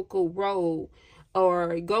difficult road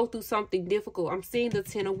or go through something difficult. I'm seeing the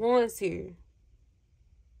Ten of Wands here.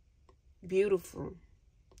 Beautiful.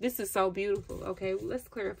 This is so beautiful. Okay, let's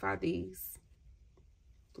clarify these.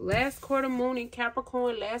 Last quarter moon in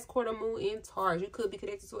Capricorn, last quarter moon in Taurus. You could be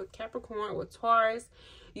connected to a Capricorn or Taurus.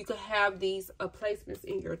 You could have these placements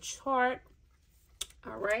in your chart.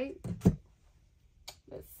 All right.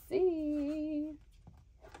 Let's see.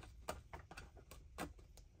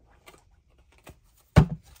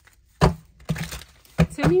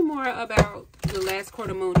 Tell me more about the last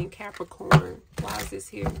quarter moon in Capricorn. Why is this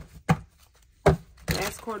here?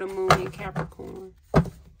 Last quarter moon in Capricorn.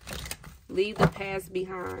 Leave the past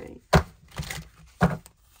behind.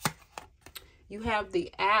 You have the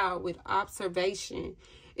Owl with observation.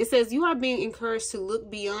 It says you are being encouraged to look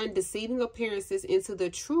beyond deceiving appearances into the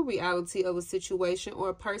true reality of a situation or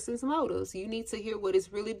a person's motives. You need to hear what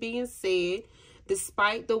is really being said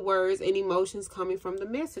despite the words and emotions coming from the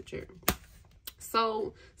messenger.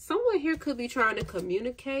 So someone here could be trying to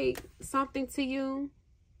communicate something to you.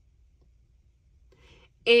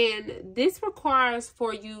 And this requires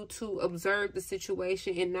for you to observe the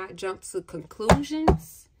situation and not jump to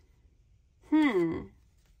conclusions.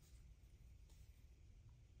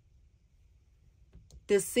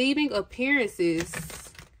 Deceiving appearances.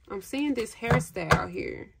 I'm seeing this hairstyle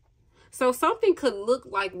here. So something could look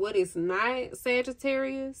like what is not,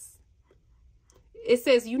 Sagittarius. It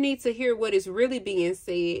says you need to hear what is really being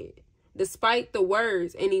said, despite the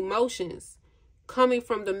words and emotions coming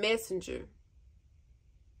from the messenger.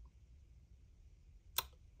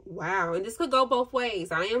 Wow. And this could go both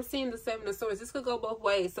ways. I am seeing the Seven of Swords. This could go both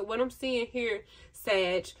ways. So what I'm seeing here,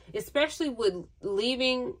 Sag, especially with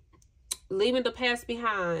leaving the past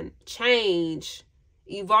behind, change,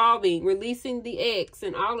 evolving, releasing the ex,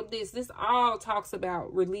 and all of this all talks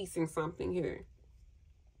about releasing something here.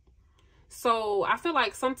 So I feel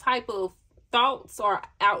like some type of thoughts are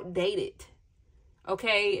outdated.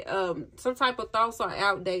 Okay, some type of thoughts are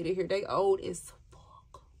outdated here. They old as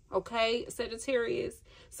fuck. Okay, Sagittarius.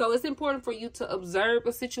 So it's important for you to observe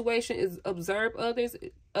a situation, observe others,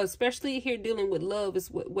 especially here dealing with love is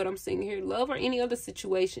what I'm seeing here. Love or any other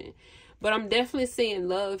situation. But I'm definitely seeing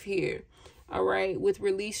love here. All right, with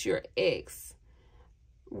release your ex.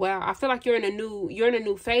 Wow, I feel like you're in a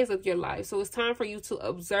new phase of your life. So it's time for you to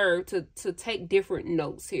observe, to take different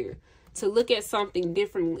notes here, to look at something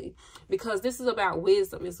differently, because this is about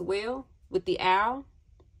wisdom as well. With the owl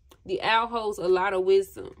holds a lot of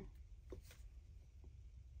wisdom.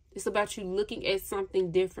 It's about you looking at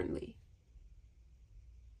something differently.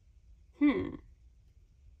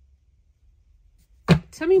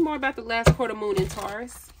 Tell me more about the last quarter moon in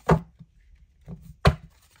Taurus.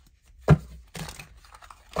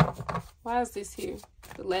 Why is this here?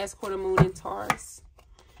 The last quarter moon in Taurus.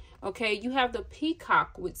 Okay, you have the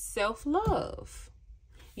peacock with self-love.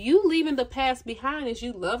 You leaving the past behind is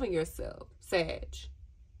you loving yourself, Sag.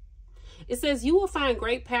 It says you will find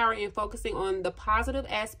great power in focusing on the positive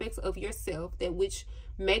aspects of yourself, that which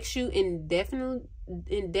makes you indefinably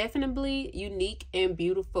unique and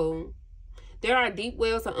beautiful. There are deep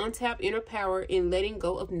wells of untapped inner power in letting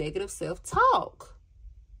go of negative self-talk.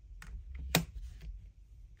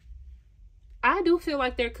 I do feel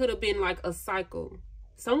like there could have been like a cycle.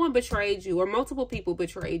 Someone betrayed you, or multiple people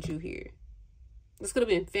betrayed you here. This could have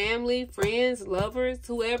been family, friends, lovers,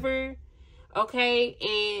 whoever. Okay,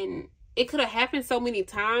 and it could have happened so many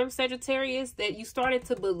times, Sagittarius, that you started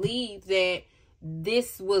to believe that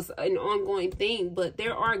this was an ongoing thing. But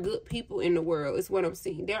there are good people in the world, is what I'm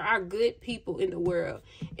seeing. There are good people in the world.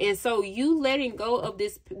 And so you letting go of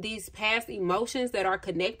these past emotions that are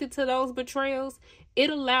connected to those betrayals, it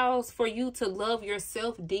allows for you to love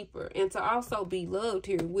yourself deeper and to also be loved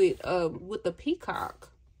here with the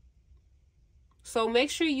peacock. So make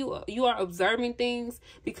sure you are observing things,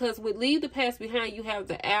 because with leave the past behind, you have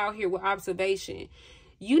the owl here with observation.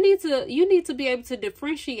 You need to be able to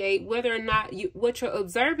differentiate whether or not what you're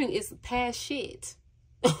observing is past shit.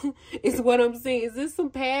 Is what I'm saying. Is this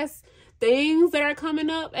some past things that are coming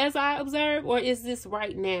up as I observe, or is this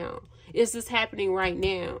right now? Is this happening right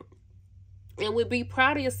now? And be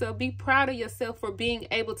proud of yourself. Be proud of yourself for being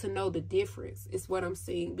able to know the difference, is what I'm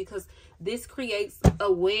seeing, because this creates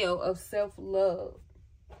a well of self-love.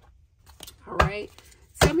 All right.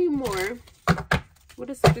 Tell me more. What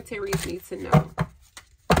does Sagittarius need to know?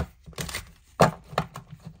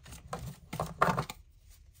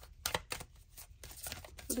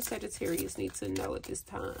 What does Sagittarius need to know at this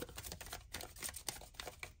time?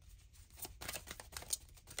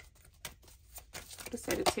 The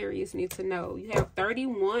Sagittarius need to know. You have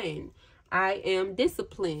 31. I am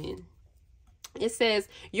disciplined. It says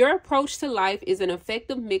your approach to life is an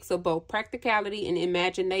effective mix of both practicality and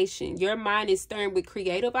imagination. Your mind is stirred with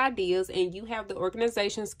creative ideas, and you have the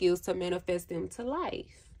organization skills to manifest them to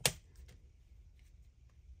life.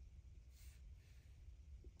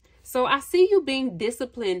 So I see you being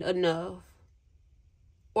disciplined enough,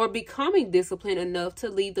 or becoming disciplined enough, to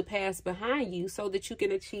leave the past behind you so that you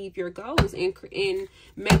can achieve your goals and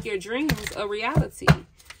make your dreams a reality.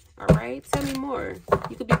 All right, tell me more.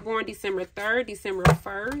 You could be born December 3rd, December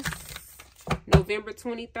 1st, November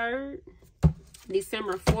 23rd,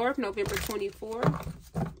 December 4th, November 24th.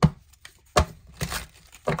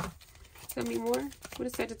 Tell me more. What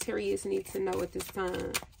does Sagittarius need to know at this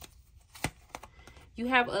time? You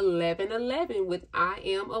have 1111 with I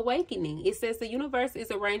am awakening. It says the universe is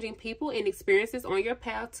arranging people and experiences on your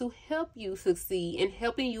path to help you succeed and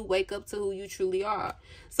helping you wake up to who you truly are.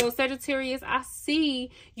 So Sagittarius, I see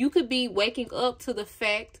you could be waking up to the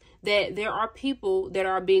fact that there are people that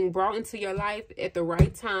are being brought into your life at the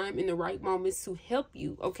right time, in the right moments, to help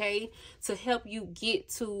you, okay? To help you get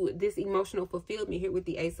to this emotional fulfillment here with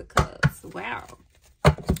the Ace of Cups. Wow.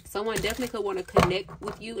 Someone definitely could want to connect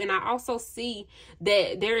with you. And I also see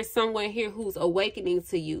that there is someone here who's awakening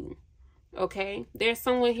to you. Okay? There's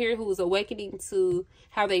someone here who's awakening to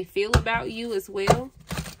how they feel about you as well.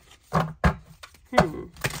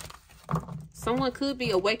 Someone could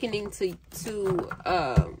be awakening to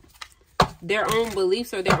their own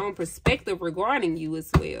beliefs or their own perspective regarding you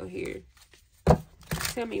as well here.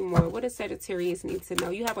 Tell me more. What does Sagittarius need to know?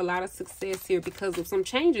 You have a lot of success here because of some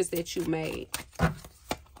changes that you made.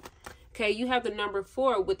 Okay, you have the number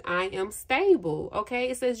 4 with I am stable. Okay,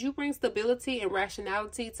 it says you bring stability and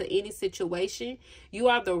rationality to any situation. You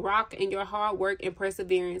are the rock, and your hard work and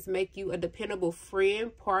perseverance make you a dependable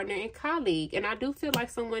friend, partner, and colleague. And I do feel like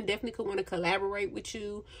someone definitely could want to collaborate with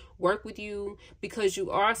you, work with you, because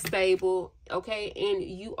you are stable, okay, and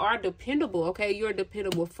you are dependable, okay? You're a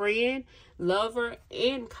dependable friend, lover,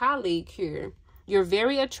 and colleague here. You're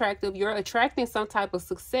very attractive. You're attracting some type of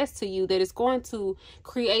success to you that is going to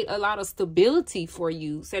create a lot of stability for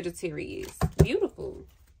you, Sagittarius. Beautiful.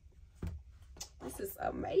 This is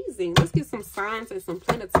amazing. Let's get some signs and some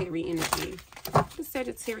planetary energy. What does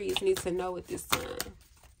Sagittarius need to know at this time?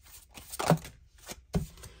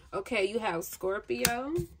 Okay, you have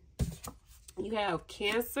Scorpio. You have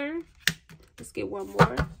Cancer. Let's get one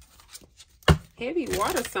more. Heavy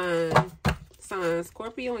water sign.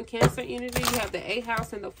 Scorpio and Cancer energy. You have the 8th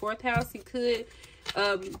house and the 4th house. You could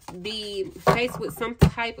be faced with some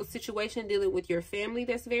type of situation dealing with your family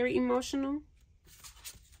that's very emotional.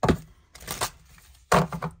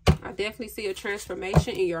 I definitely see a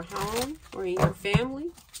transformation in your home or in your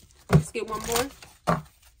family. Let's get one more.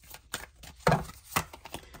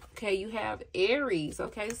 Okay, you have Aries.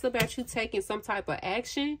 Okay, this is about you taking some type of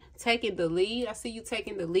action, taking the lead. I see you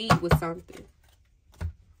taking the lead with something.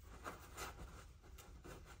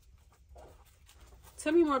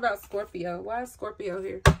 Tell me more about Scorpio. Why is Scorpio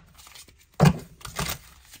here?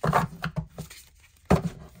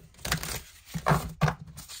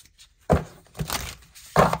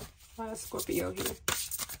 Why is Scorpio here?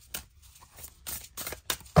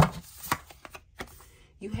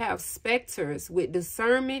 You have specters with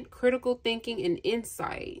discernment, critical thinking, and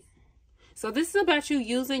insight. So this is about you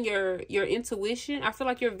using your intuition. I feel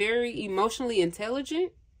like you're very emotionally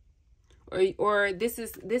intelligent. Or this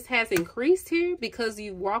has increased here because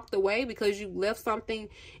you walked away, because you left something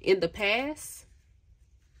in the past.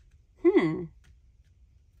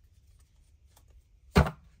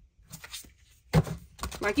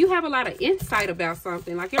 Like you have a lot of insight about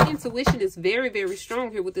something. Like your intuition is very, very strong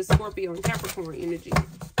here with this Scorpio and Capricorn energy.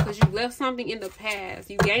 Because you left something in the past.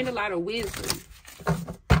 You gained a lot of wisdom.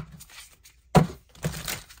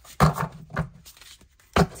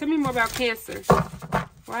 Tell me more about Cancer.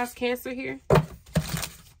 Why is Cancer here?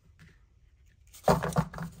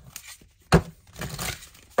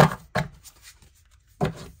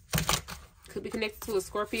 Could be connected to a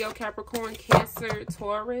Scorpio, Capricorn, Cancer,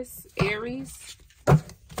 Taurus, Aries.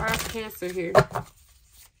 Why is Cancer here?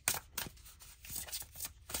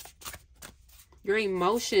 Your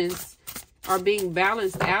emotions are being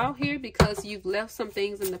balanced out here because you've left some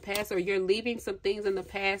things in the past, or you're leaving some things in the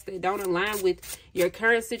past that don't align with your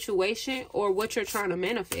current situation or what you're trying to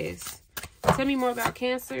manifest. Tell me more about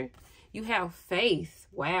Cancer. You have faith.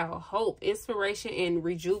 Wow. Hope, inspiration, and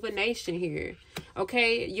rejuvenation here.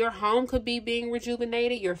 Okay. Your home could be being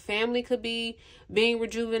rejuvenated. Your family could be being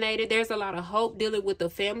rejuvenated. There's a lot of hope dealing with the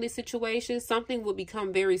family situation. Something will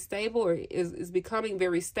become very stable, or is becoming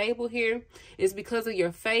very stable here. It's because of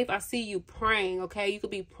your faith. I see you praying. Okay. You could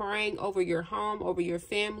be praying over your home, over your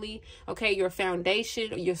family. Okay. Your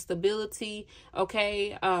foundation, your stability.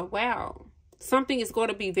 Okay. Wow. Something is going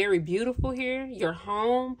to be very beautiful here. Your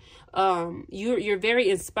home, you're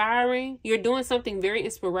very inspiring. You're doing something very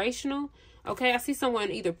inspirational. Okay, I see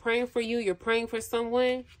someone either praying for you. You're praying for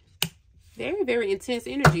someone. Very, very intense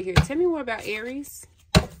energy here. Tell me more about Aries.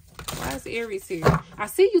 Why is Aries here? I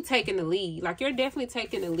see you taking the lead. Like you're definitely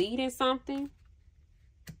taking the lead in something.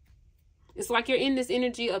 It's like you're in this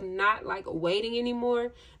energy of not like waiting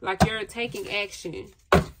anymore. Like you're taking action.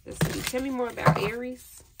 Let's see. Tell me more about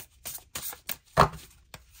Aries.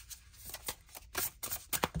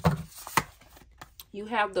 You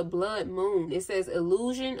have the blood moon. It says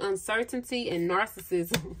illusion, uncertainty, and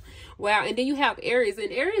narcissism. Wow. And then you have Aries.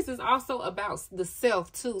 And Aries is also about the self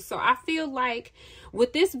too. So I feel like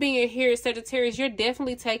with this being here, Sagittarius, you're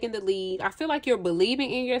definitely taking the lead. I feel like you're believing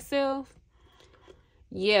in yourself.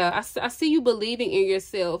 Yeah, I see you believing in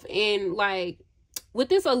yourself. And like with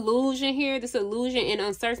this illusion here, this illusion and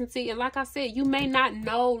uncertainty, and like I said, you may not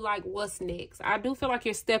know like what's next. I do feel like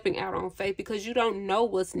you're stepping out on faith because you don't know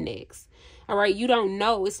what's next. All right, you don't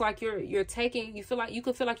know. It's like you're taking, you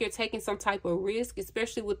could feel like you're taking some type of risk,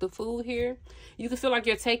 especially with the food here. You could feel like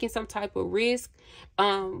you're taking some type of risk.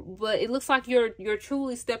 But it looks like you're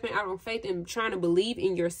truly stepping out on faith and trying to believe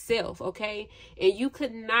in yourself, okay? And you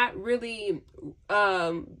could not really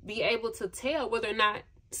be able to tell whether or not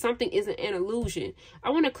something isn't an illusion. I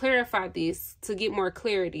want to clarify this to get more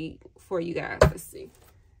clarity for you guys. Let's see.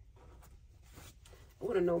 I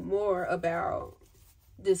want to know more about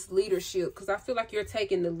this leadership, because I feel like you're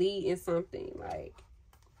taking the lead in something. Like,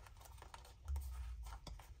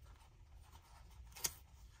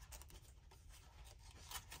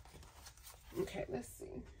 okay, let's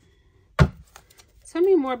see. Tell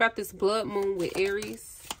me more about this blood moon with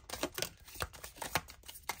Aries.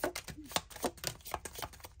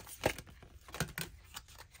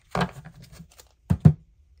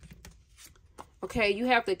 Okay, you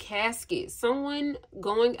have the casket. Someone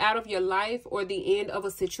going out of your life or the end of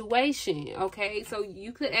a situation. Okay, so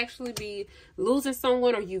you could actually be losing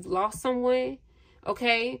someone, or you've lost someone.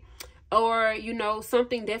 Okay, or, you know,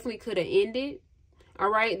 something definitely could have ended. All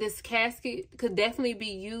right, this casket could definitely be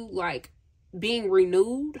you, like, being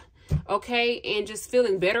renewed. Okay, and just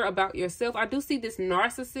feeling better about yourself. I do see this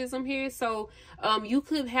narcissism here. So you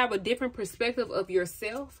could have a different perspective of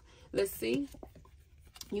yourself. Let's see.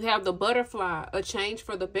 You have the butterfly, a change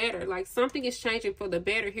for the better. Like, something is changing for the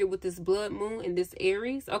better here with this blood moon and this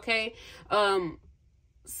Aries, okay?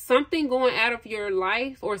 Something going out of your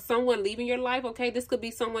life, or someone leaving your life, okay? This could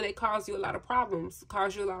be someone that caused you a lot of problems,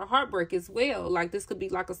 caused you a lot of heartbreak as well. Like, this could be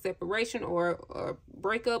like a separation or a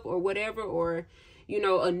breakup or whatever, or, you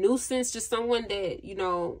know, a nuisance, just someone that, you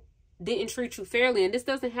know, didn't treat you fairly. And this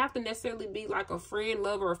doesn't have to necessarily be like a friend,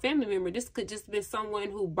 lover, or family member. This could just be someone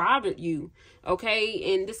who bothered you,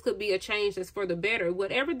 okay? And this could be a change that's for the better.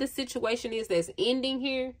 Whatever the situation is that's ending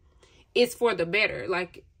here, it's for the better.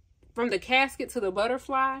 Like, from the casket to the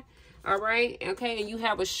butterfly, all right? Okay, and you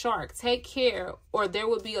have a shark. Take care, or there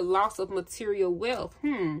will be a loss of material wealth.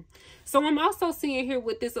 So I'm also seeing here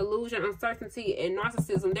with this illusion, uncertainty, and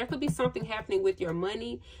narcissism, there could be something happening with your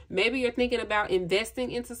money. Maybe you're thinking about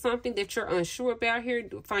investing into something that you're unsure about here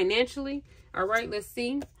financially. All right, let's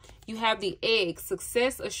see. You have the egg,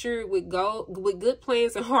 success assured with good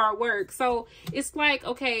plans and hard work. So it's like,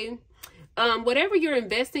 okay, whatever you're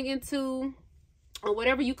investing into, or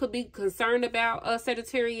whatever you could be concerned about,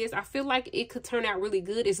 Sagittarius, I feel like it could turn out really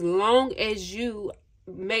good as long as you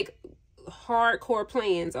make hardcore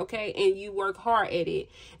plans, okay, and you work hard at it.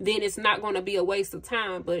 Then it's not going to be a waste of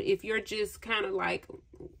time. But if you're just kind of like,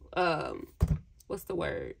 what's the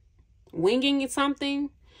word, winging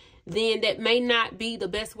something, then that may not be the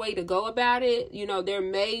best way to go about it. You know, there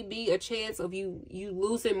may be a chance of you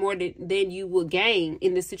losing more than you will gain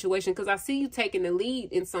in this situation, because I see you taking the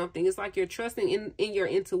lead in something. It's like you're trusting in your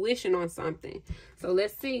intuition on something. So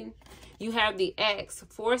let's see. You have the Axe,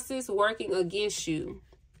 forces working against you.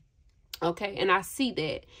 Okay, and I see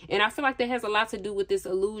that. And I feel like that has a lot to do with this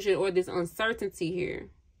illusion or this uncertainty here.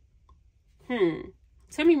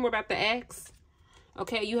 Tell me more about the Axe.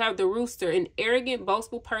 Okay, you have the Rooster, an arrogant,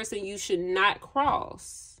 boastful person you should not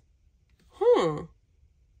cross.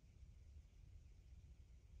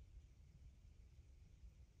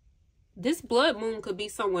 This blood moon could be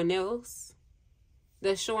someone else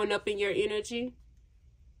that's showing up in your energy.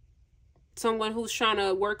 Someone who's trying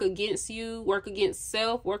to work against you, work against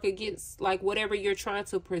self, work against like whatever you're trying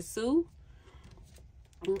to pursue.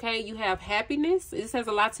 Okay, you have happiness. This has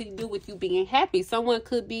a lot to do with you being happy. Someone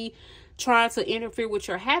could be trying to interfere with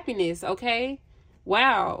your happiness, okay?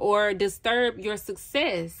 Wow, or disturb your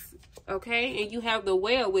success, okay? And you have the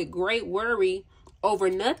Whale with great worry over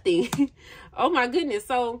nothing. Oh my goodness.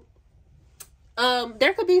 So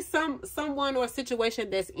there could be someone or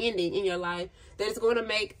situation that's ending in your life that is going to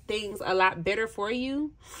make things a lot better for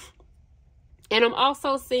you. And I'm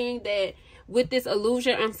also seeing that with this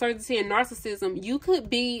illusion, uncertainty, and narcissism, you could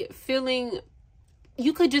be feeling,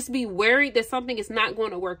 you could just be worried that something is not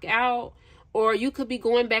going to work out, or you could be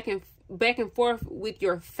going back and forth with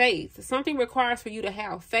your faith. Something requires for you to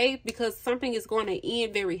have faith, because something is going to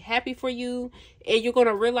end very happy for you, and you're going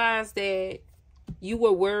to realize that you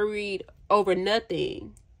were worried over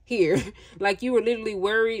nothing here. Like, you were literally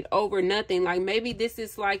worried over nothing. Like, maybe this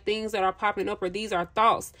is like things that are popping up, or these are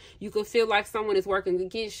thoughts. You could feel like someone is working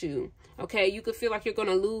against you. Okay, you could feel like you're going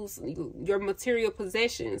to lose your material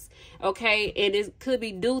possessions. Okay, and it could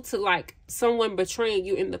be due to like someone betraying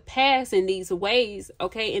you in the past in these ways.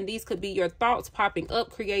 Okay, and these could be your thoughts popping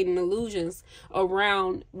up, creating illusions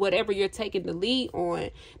around whatever you're taking the lead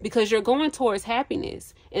on, because you're going towards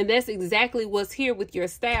happiness. And that's exactly what's here with your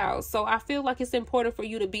style. So I feel like it's important for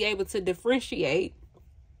you to be able to differentiate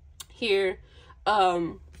here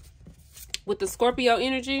with the Scorpio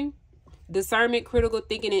energy, discernment, critical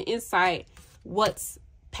thinking, and insight. What's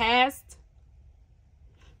past,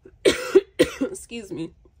 excuse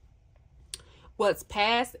me, what's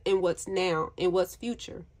past and what's now and what's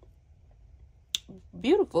future.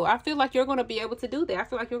 Beautiful. I feel like you're going to be able to do that. I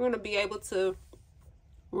feel like you're going to be able to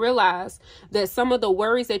realize that some of the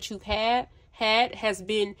worries that you've had has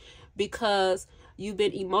been because you've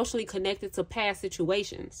been emotionally connected to past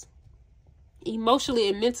situations. Emotionally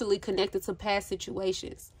and mentally connected to past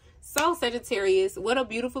situations. So, Sagittarius, what a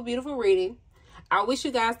beautiful, beautiful reading. I wish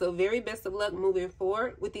you guys the very best of luck moving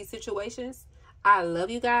forward with these situations. I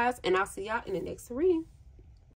love you guys, and I'll see y'all in the next reading.